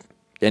for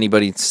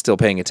anybody still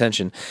paying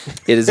attention,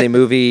 it is a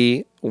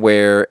movie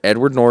where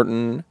Edward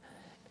Norton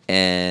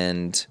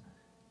and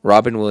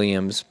Robin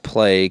Williams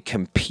play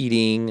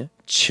competing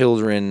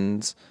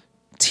children's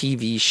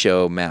TV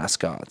show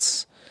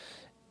mascots,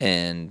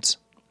 and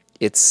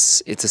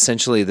it's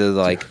essentially the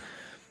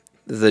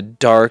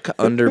dark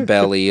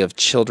underbelly of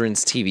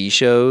children's TV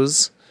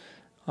shows,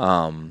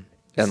 and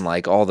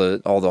like all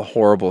the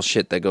horrible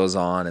shit that goes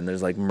on, and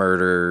there's like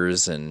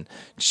murders and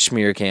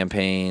smear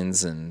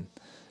campaigns, and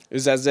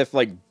it's as if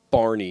like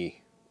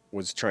Barney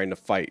was trying to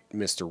fight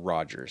Mr.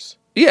 Rogers.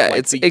 Yeah, like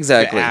it's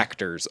exactly the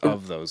actors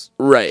of those.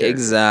 Right, characters.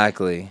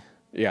 Exactly.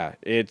 Yeah,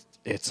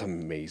 it's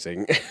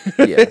amazing.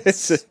 Yeah,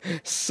 it's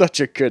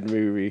such a good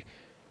movie.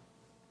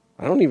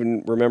 I don't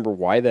even remember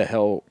why the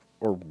hell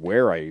or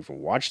where I even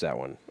watched that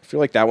one. I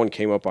feel like that one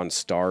came up on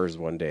Stars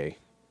one day.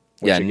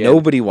 Yeah, again,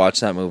 nobody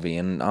watched that movie,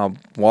 and I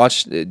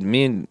watched it.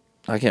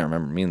 I can't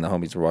remember. Me and the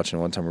homies were watching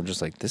it one time. We're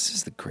just like, this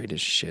is the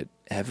greatest shit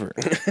ever.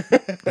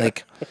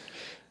 Like,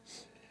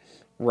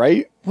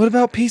 right? What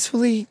about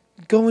peacefully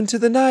go into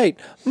the night,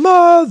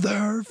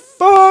 motherfucker?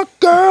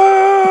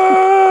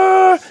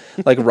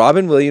 Like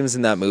Robin Williams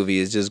in that movie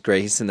is just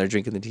great. He's sitting there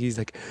drinking the tea. He's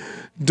like,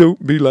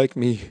 "Don't be like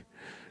me.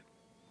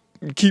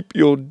 Keep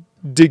your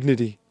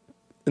dignity."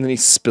 And then he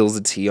spills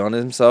the tea on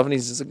himself, and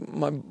he's just like,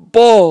 "My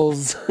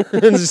balls."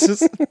 And it's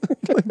just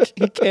like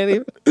he can't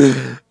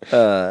even.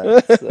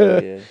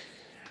 Yeah.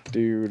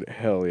 Dude,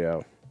 hell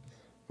yeah.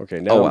 Okay,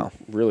 now I'm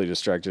really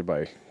distracted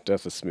by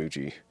Death of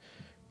Smoochie.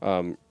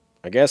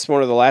 I guess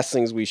one of the last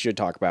things we should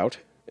talk about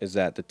is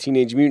that the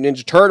Teenage Mutant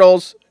Ninja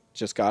Turtles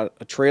just got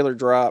a trailer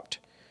dropped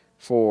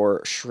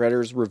for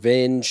Shredder's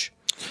Revenge.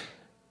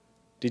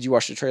 Did you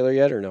watch the trailer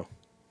yet or no?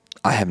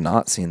 I have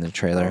not seen the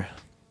trailer.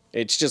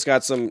 It's just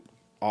got some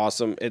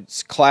awesome,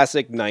 it's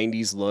classic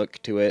 90s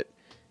look to it.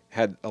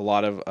 Had a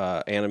lot of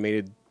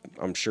animated,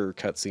 I'm sure,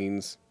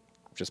 cutscenes.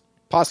 Just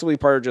possibly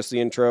part of just the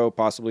intro,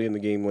 possibly in the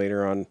game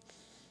later on.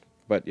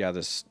 But yeah,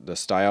 the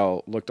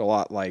style looked a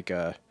lot like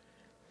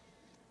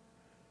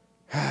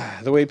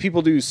the way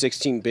people do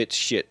 16-bit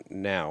shit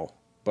now,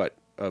 but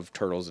of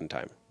Turtles in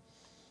Time.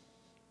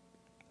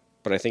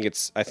 But I think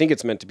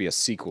it's meant to be a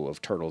sequel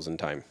of Turtles in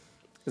Time.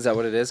 Is that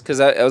what it is? Because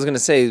I was gonna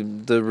say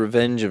the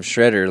Revenge of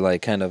Shredder,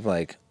 like kind of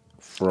like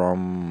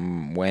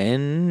from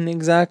when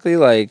exactly?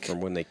 Like from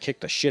when they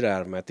kicked the shit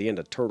out of him at the end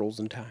of Turtles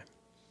in Time.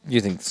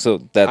 You think so?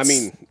 That's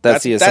the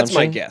assumption. That's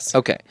my guess.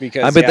 Okay,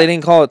 because I bet they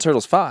didn't call it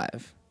Turtles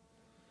 5.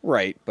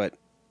 Right, but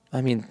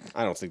I mean,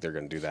 I don't think they're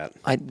going to do that.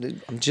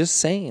 I'm just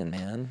saying,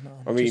 man.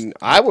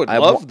 I would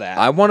love that.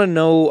 I want to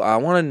know. I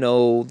want to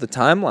know the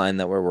timeline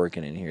that we're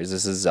working in here. Is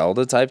this a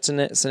Zelda type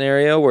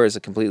scenario where it's a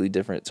completely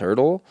different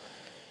turtle?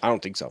 I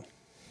don't think so.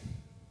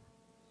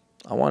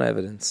 I want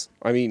evidence.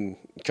 I mean,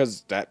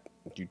 because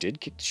you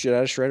did kick the shit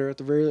out of Shredder at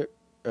the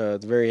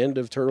very end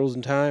of Turtles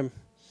in Time,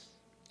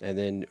 and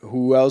then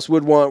who else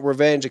would want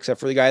revenge except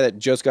for the guy that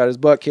just got his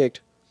butt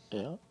kicked?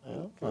 Yeah.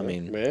 I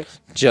mean,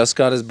 just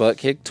got his butt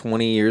kicked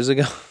 20 years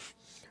ago.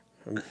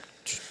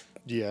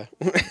 Yeah.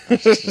 No,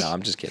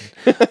 I'm just kidding.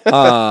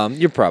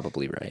 You're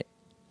probably right.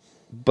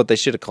 But they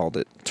should have called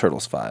it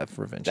Turtles 5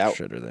 Revenge of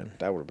Shredder then.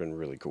 That would have been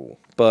really cool.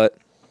 But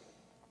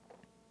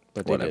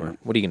whatever.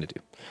 What are you going to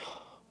do?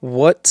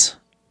 What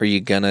are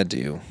you going to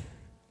do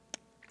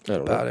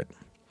about it?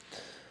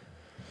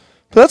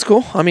 But that's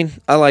cool. I mean,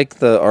 I like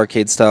the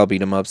arcade style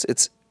beat 'em ups.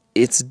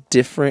 It's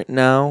different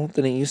now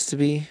than it used to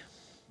be.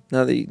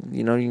 Now that you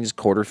can just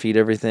quarter feed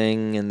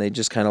everything, and they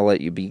just kind of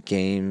let you beat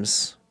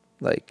games.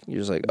 Like you're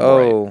just like,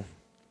 oh, right.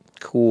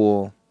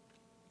 Cool.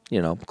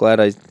 Glad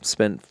I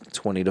spent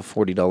 $20 to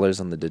 $40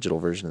 on the digital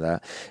version of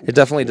that. It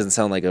definitely doesn't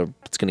sound like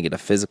it's going to get a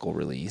physical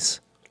release.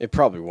 It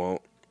probably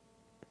won't.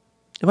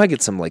 It might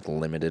get some like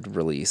limited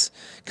release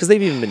because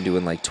they've even been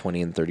doing like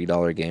 $20 and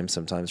 $30 games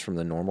sometimes from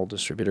the normal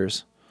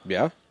distributors.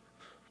 Yeah.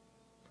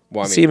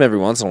 Well, see them every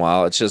once in a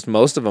while. It's just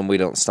most of them we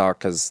don't stock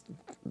because,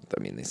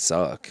 they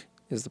suck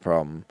is the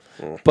problem.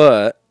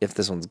 But if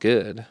this one's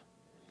good,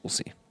 we'll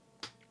see.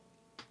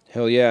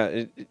 Hell yeah.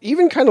 It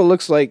even kind of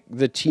looks like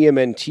the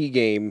TMNT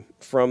game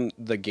from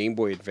the Game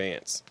Boy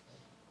Advance.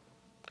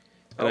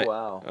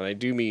 Wow. And I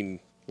do mean,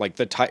 like,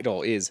 the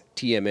title is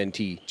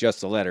TMNT,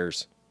 just the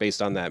letters,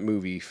 based on that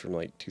movie from,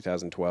 like,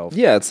 2012.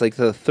 Yeah, it's like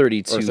the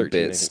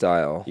 32-bit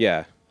style.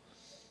 Yeah.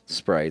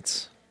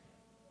 Sprites.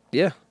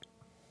 Yeah.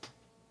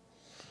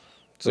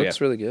 So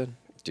looks really good.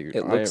 Dude,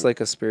 it looks like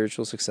a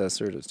spiritual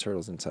successor to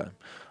Turtles in Time.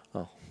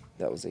 Oh,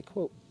 that was a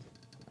quote.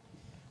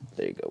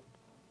 There you go.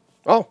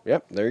 Oh,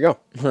 yep, there you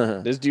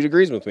go. This dude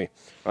agrees with me.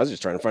 I was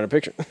just trying to find a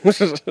picture.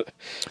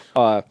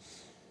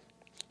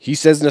 He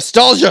says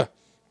nostalgia.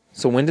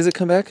 So when does it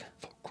come back?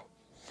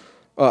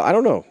 I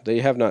don't know. They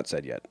have not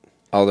said yet.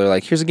 Oh, they're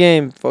like, here's a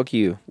game. Fuck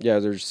you. Yeah,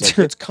 they're just like,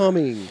 it's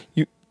coming.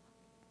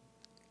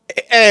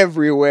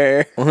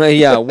 Everywhere.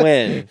 Yeah,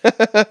 when?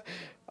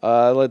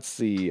 Let's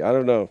see. I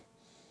don't know.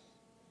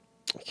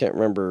 I can't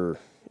remember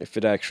if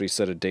it actually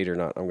said a date or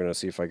not. I'm going to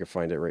see if I can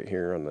find it right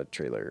here on the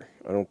trailer.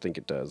 I don't think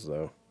it does,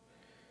 though.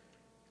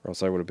 Or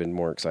else I would have been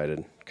more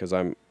excited. Because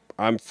I'm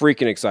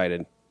freaking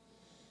excited.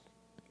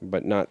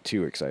 But not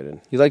too excited.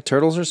 You like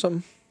turtles or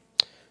something?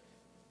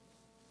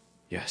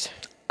 Yes.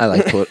 I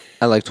like turtles.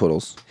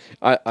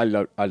 I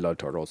love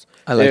turtles.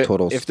 I like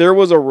turtles. If there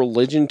was a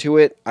religion to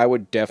it, I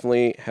would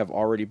definitely have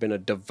already been a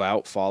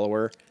devout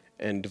follower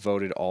and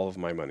devoted all of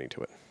my money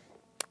to it.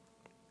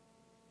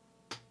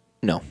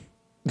 No.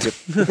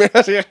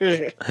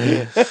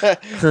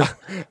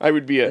 I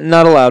would be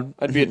not allowed.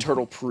 I'd be a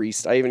turtle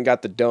priest. I even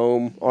got the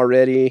dome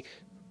already.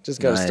 Just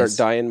got to start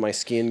dyeing my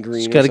skin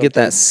green. Just got to get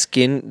that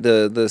skin,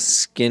 the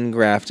skin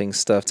grafting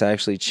stuff to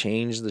actually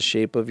change the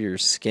shape of your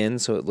skin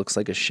so it looks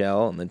like a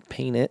shell, and then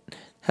paint it.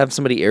 Have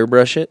somebody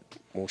airbrush it.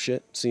 Well,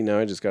 shit. See, now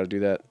I just got to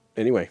do that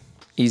anyway.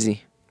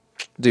 Easy,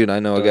 dude.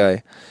 I know a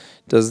guy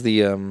does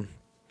the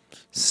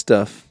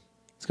stuff.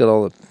 He's got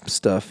all the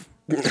stuff,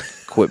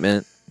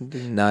 equipment,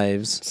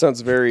 knives.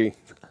 Sounds very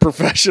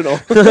professional.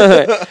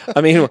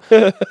 I mean,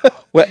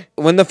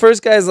 when the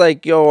first guy's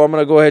like, "Yo, I'm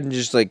gonna go ahead and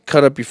just like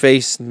cut up your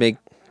face and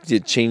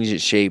change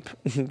its shape,"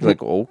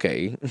 like,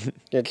 okay,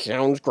 it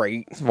sounds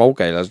great.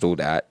 Okay, let's do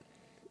that.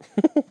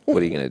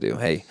 What are you gonna do?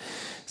 Hey,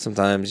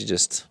 sometimes you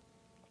just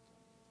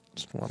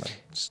want to.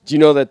 Do you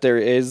know that there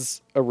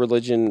is a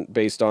religion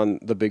based on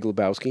The Big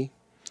Lebowski?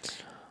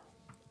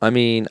 I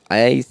mean,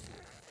 I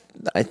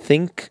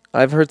think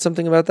I've heard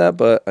something about that,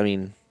 but I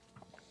mean,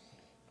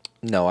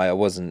 no, I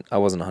wasn't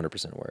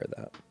 100% aware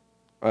of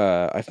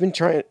that. I've been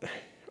trying.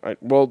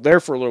 There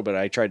for a little bit,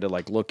 I tried to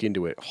like look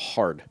into it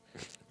hard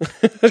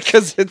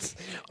because I'm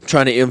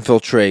trying to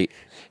infiltrate.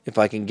 If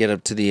I can get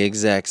up to the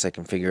execs, I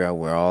can figure out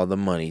where all the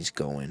money's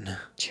going.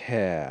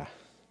 Yeah.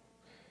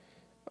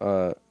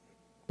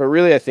 But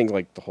really, I think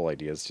like the whole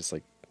idea is just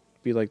like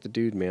be like the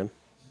dude, man.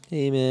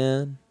 Hey,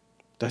 man.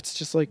 That's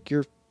just like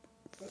your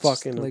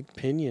fucking like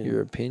opinion. Your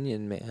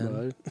opinion,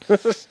 man.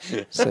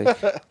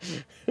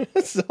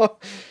 So,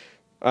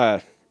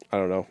 I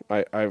don't know.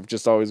 I've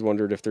just always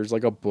wondered if there's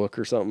like a book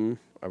or something.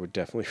 I would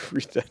definitely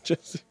read that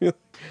just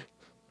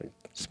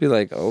to be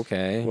like,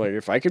 okay. Like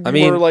if I could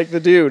be more like the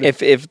dude. If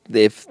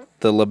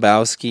the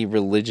Lebowski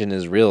religion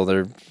is real,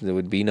 there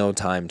would be no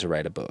time to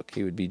write a book.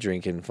 He would be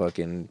drinking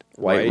fucking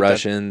White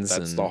Russians.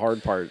 That's the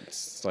hard part.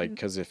 It's like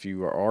because if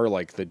you are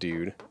like the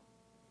dude,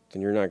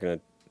 then you're not gonna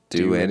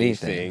do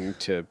anything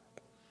to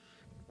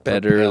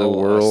better the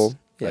world.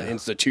 An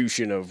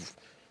institution of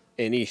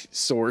any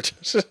sort.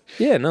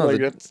 Yeah, no.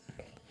 Like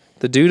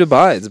the dude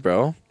abides,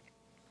 bro.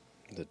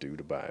 The dude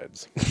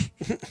abides.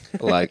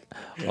 Like,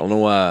 I don't know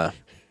why.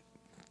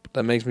 But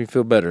that makes me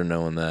feel better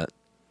knowing that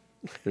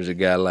there's a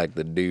guy like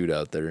the dude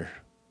out there.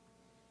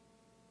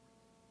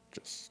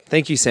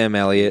 Thank you, Sam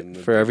Elliott,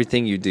 for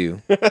everything you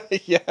do.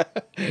 Yeah.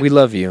 We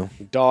love you.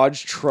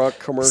 Dodge truck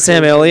commercial.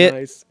 Sam Elliott.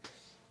 Nice.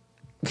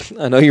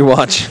 I know you're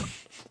watching.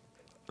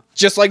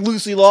 Just like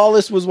Lucy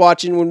Lawless was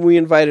watching when we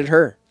invited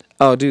her.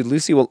 Oh, dude,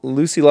 Lucy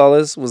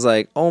Lawless was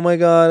like, "Oh my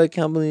god, I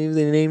can't believe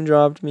they name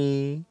dropped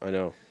me." I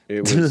know.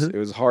 It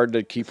was hard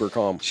to keep her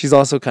calm. She's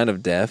also kind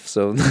of deaf,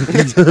 so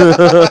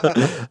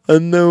I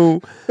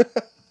know.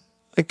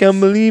 I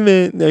can't believe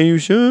it. Are you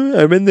sure?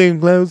 I read the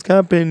cloud's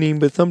happening,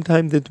 but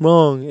sometimes it's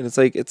wrong. And it's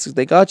like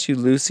they got you,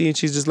 Lucy, and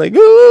she's just like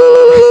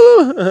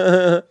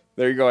There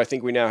you go. I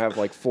think we now have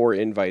like 4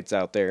 invites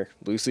out there.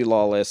 Lucy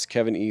Lawless,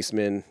 Kevin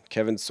Eastman,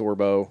 Kevin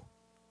Sorbo,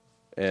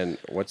 and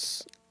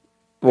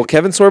Well,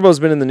 Kevin Sorbo's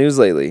been in the news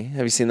lately.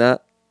 Have you seen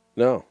that?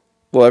 No.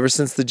 Well, ever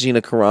since the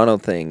Gina Carano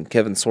thing,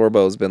 Kevin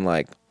Sorbo has been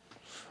like,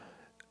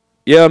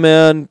 yeah,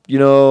 man, you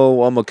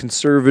know, I'm a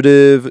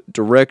conservative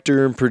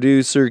director and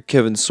producer,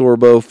 Kevin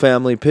Sorbo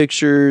Family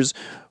Pictures.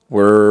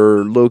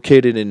 We're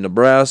located in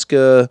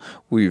Nebraska.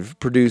 We've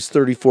produced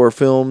 34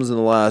 films in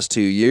the last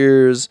 2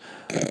 years.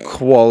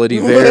 Quality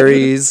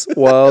varies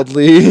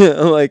wildly.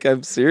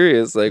 I'm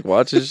serious. Like,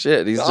 watch his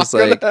shit. He's just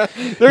like,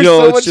 there's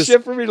so much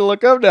shit for me to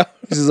look up now.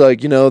 He's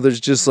like,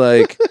 there's just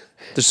like,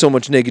 there's so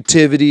much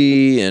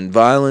negativity and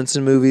violence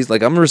in movies.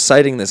 Like, I'm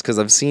reciting this because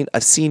I've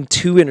seen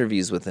 2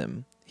 interviews with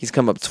him. He's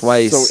come up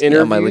twice. So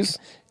interviews?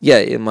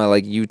 In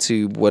my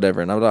YouTube, whatever.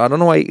 And I don't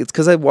know why. It's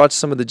because I watched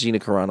some of the Gina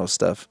Carano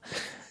stuff.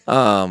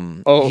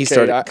 Okay. He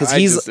started because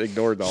he's just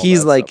ignored all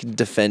he's that like stuff.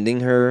 defending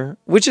her,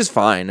 which is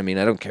fine. I mean,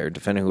 I don't care,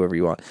 defend whoever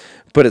you want,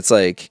 but it's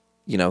like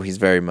he's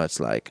very much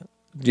like,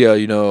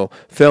 yeah,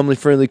 family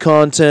friendly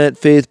content,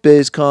 faith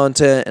based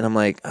content, and I'm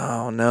like,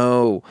 oh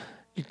no,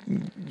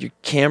 you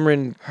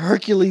Cameron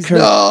Hercules,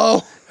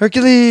 no,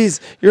 Hercules,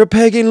 you're a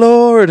pagan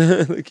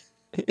lord.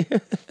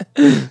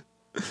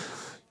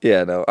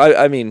 Yeah, no,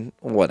 I mean,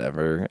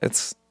 whatever.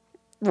 It's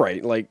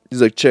right. Like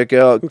he's like, check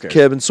out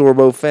Kevin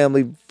Sorbo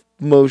Family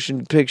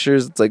Motion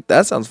Pictures. It's like,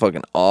 that sounds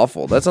fucking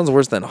awful. That sounds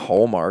worse than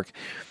Hallmark.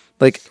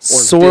 Like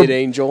Bid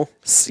Angel.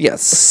 Yeah,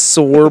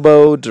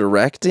 Sorbo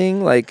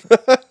directing. Like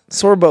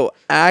Sorbo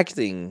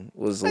acting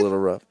was a little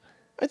rough.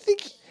 I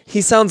think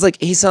he sounds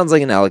like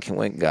an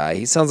eloquent guy.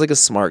 He sounds like a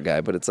smart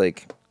guy, but it's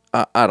like,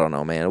 I don't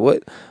know, man.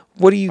 What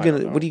are you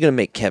gonna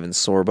make Kevin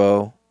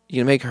Sorbo?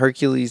 You gonna make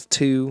Hercules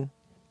 2?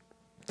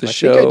 I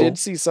think I did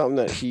see something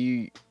that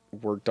he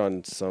worked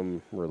on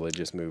some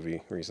religious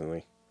movie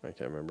recently. I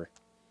can't remember.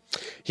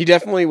 He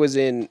definitely was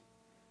in.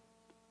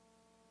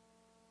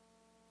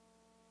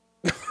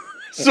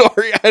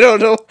 Sorry, I don't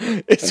know.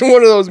 It's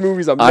one of those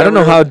movies I don't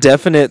know how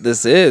definite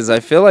this is. I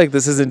feel like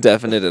this isn't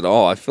definite at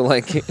all. I feel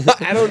like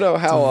I don't know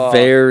how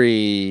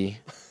very.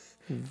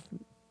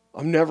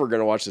 I'm never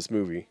gonna watch this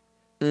movie.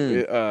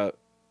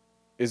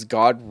 Is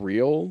God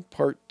Real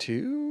Part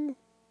 2?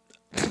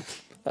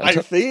 I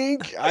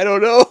think. I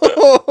don't know.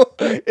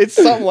 It's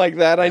something like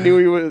that. I knew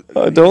he was.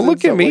 Don't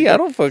look at me. I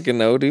don't fucking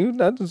know, dude.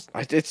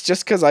 It's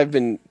just because I've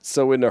been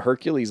so into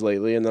Hercules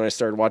lately, and then I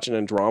started watching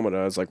Andromeda.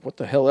 I was like, what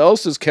the hell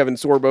else has Kevin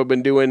Sorbo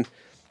been doing?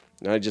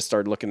 And I just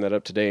started looking that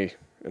up today,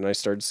 and I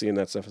started seeing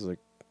that stuff. I was like,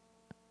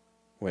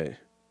 wait.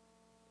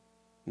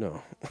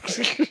 No.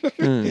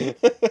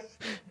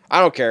 I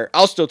don't care.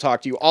 I'll still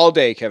talk to you all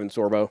day, Kevin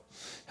Sorbo.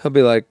 He'll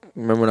be like,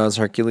 remember when I was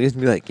Hercules?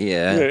 Be like,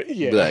 yeah.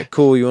 Be like,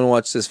 cool, you want to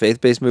watch this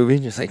faith-based movie?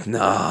 And you're like,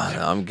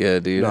 nah, I'm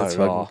good, dude. Not That's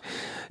at all.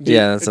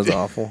 Yeah, that sounds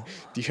awful.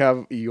 Do you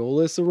have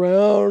Aeolus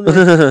around?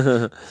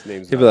 His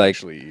name's He'll not be like,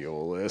 actually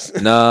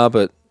Aeolus. Nah,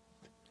 but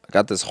I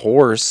got this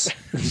horse.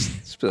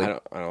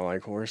 Like, I don't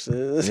like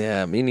horses.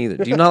 Yeah, me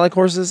neither. Do you not like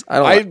horses?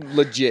 I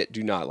legit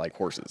do not like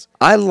horses.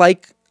 I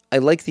like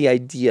the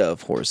idea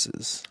of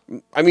horses.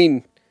 I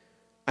mean,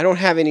 I don't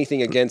have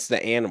anything against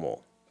the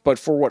animal, but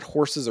for what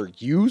horses are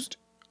used,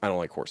 I don't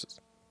like horses.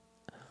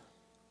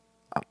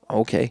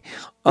 Okay.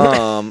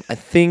 I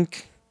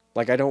think...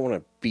 Like, I don't want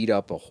to beat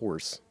up a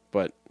horse,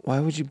 but... Why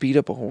would you beat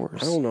up a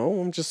horse? I don't know.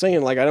 I'm just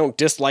saying, like, I don't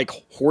dislike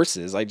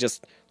horses. I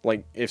just,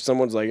 like, if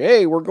someone's like,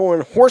 hey, we're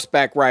going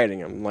horseback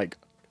riding, I'm like,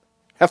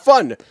 have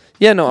fun.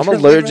 Yeah, no, I'm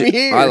allergic.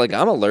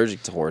 I'm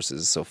allergic to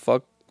horses, so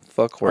fuck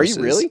horses. Are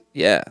you really?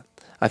 Yeah.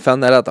 I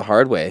found that out the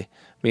hard way.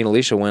 Me and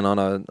Alicia went on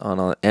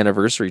an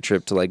anniversary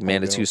trip to like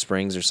Manitou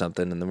Springs or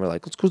something, and then we're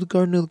like, let's go to the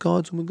Garden of the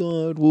Gods. Oh my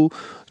god, we'll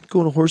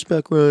go on a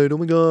horseback ride. Oh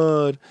my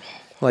god.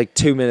 Like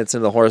 2 minutes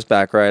into the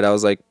horseback ride, I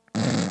was like,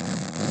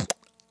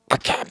 I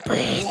can't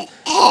breathe.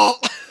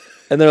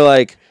 And they're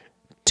like,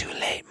 too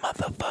late,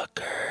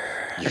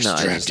 motherfucker. You're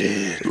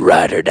stranded.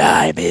 Ride or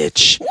die,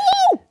 bitch. Woo!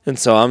 And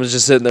so I was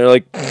just sitting there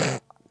like,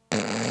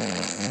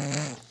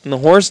 and the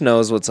horse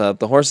knows what's up.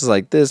 The horse is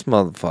like, this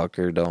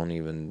motherfucker don't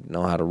even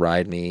know how to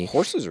ride me.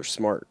 Horses are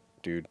smart,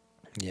 dude.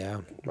 Yeah.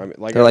 I mean,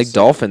 they're like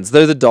dolphins.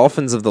 They're the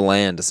dolphins of the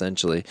land,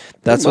 essentially.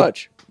 That's pretty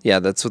much. Yeah,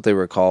 that's what they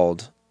were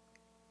called.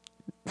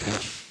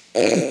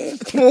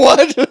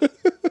 What?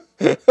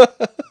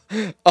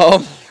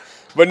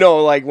 But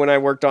no, like when I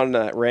worked on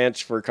that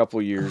ranch for a couple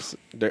of years,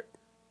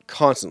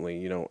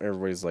 constantly,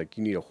 everybody's like,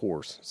 you need a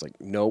horse. It's like,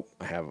 nope,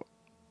 I have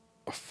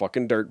a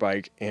fucking dirt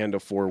bike and a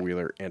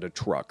 4-wheeler and a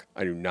truck.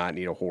 I do not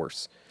need a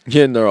horse.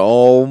 Yeah, and they're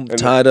all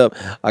tied up.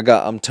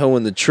 I'm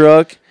towing the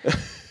truck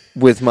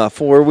with my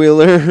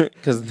 4-wheeler,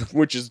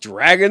 which is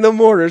dragging the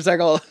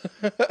motorcycle.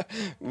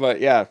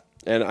 But yeah,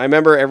 and I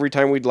remember every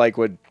time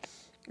would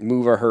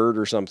move a herd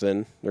or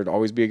something, there'd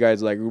always be a guy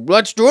who's like,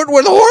 let's do it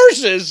with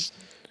horses.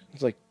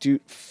 It's like,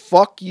 dude,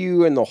 fuck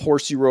you and the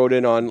horse you rode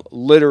in on.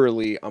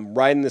 Literally, I'm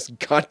riding this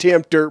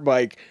goddamn dirt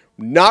bike,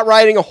 not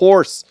riding a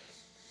horse.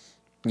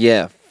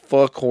 Yeah,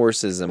 fuck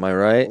horses, am I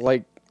right?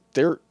 Like,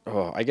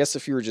 I guess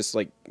if you were just,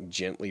 like,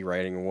 gently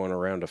riding one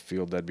around a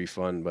field, that'd be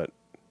fun. But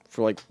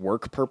for, like,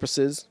 work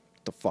purposes,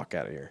 get the fuck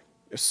out of here.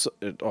 It's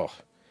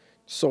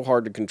so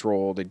hard to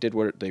control. They did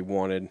what they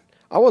wanted.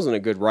 I wasn't a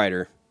good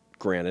rider,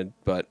 granted,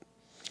 but...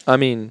 I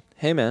mean,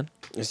 Hey, man.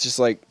 It's just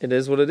like... It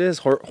is what it is.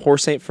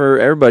 Horse ain't for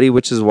everybody,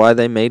 which is why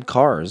they made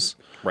cars.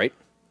 Right.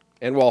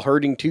 And while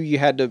herding, too, you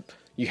had to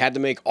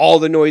make all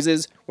the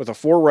noises. With a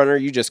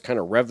 4Runner, you just kind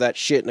of rev that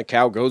shit and a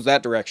cow goes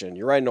that direction.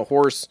 You're riding a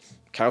horse,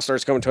 cow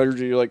starts coming towards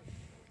you, you're like,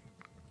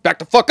 back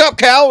the fuck up,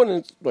 cow! And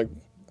it's like,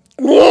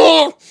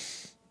 whoa!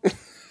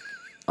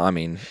 I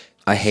mean,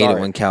 I hate it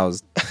when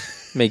cows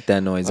make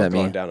that noise at me.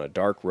 I'm going down a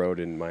dark road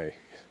in my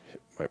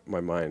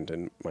mind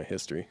and my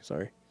history.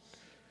 Sorry.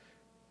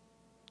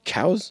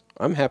 Cows,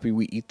 I'm happy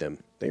we eat them.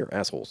 They are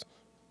assholes.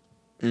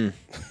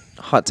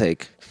 Hot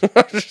take.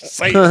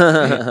 Say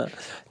it.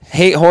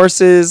 Hate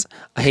horses.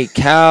 I hate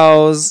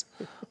cows.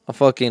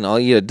 I'll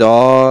eat a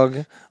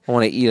dog. I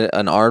want to eat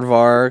an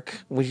aardvark.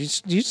 Well, you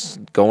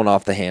just going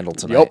off the handle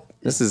tonight. Yep.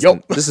 This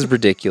is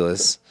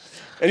ridiculous.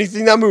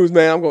 Anything that moves,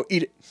 man, I'm going to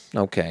eat it.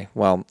 Okay.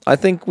 Well, I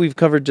think we've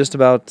covered just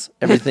about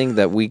everything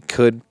that we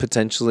could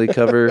potentially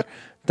cover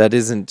that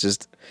isn't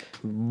just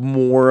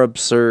more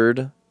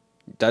absurd.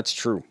 That's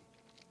true.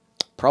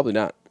 Probably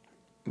not.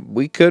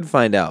 We could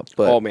find out,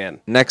 but oh,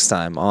 man. Next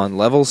time on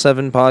Level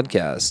 7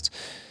 Podcast,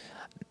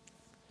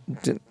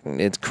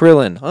 it's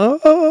Krillin.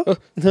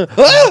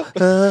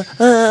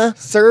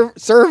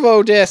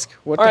 Servo disc.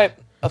 All right,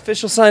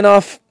 official sign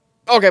off.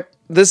 Okay.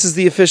 This is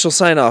the official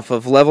sign off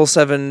of Level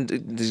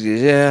 7.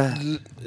 Yeah.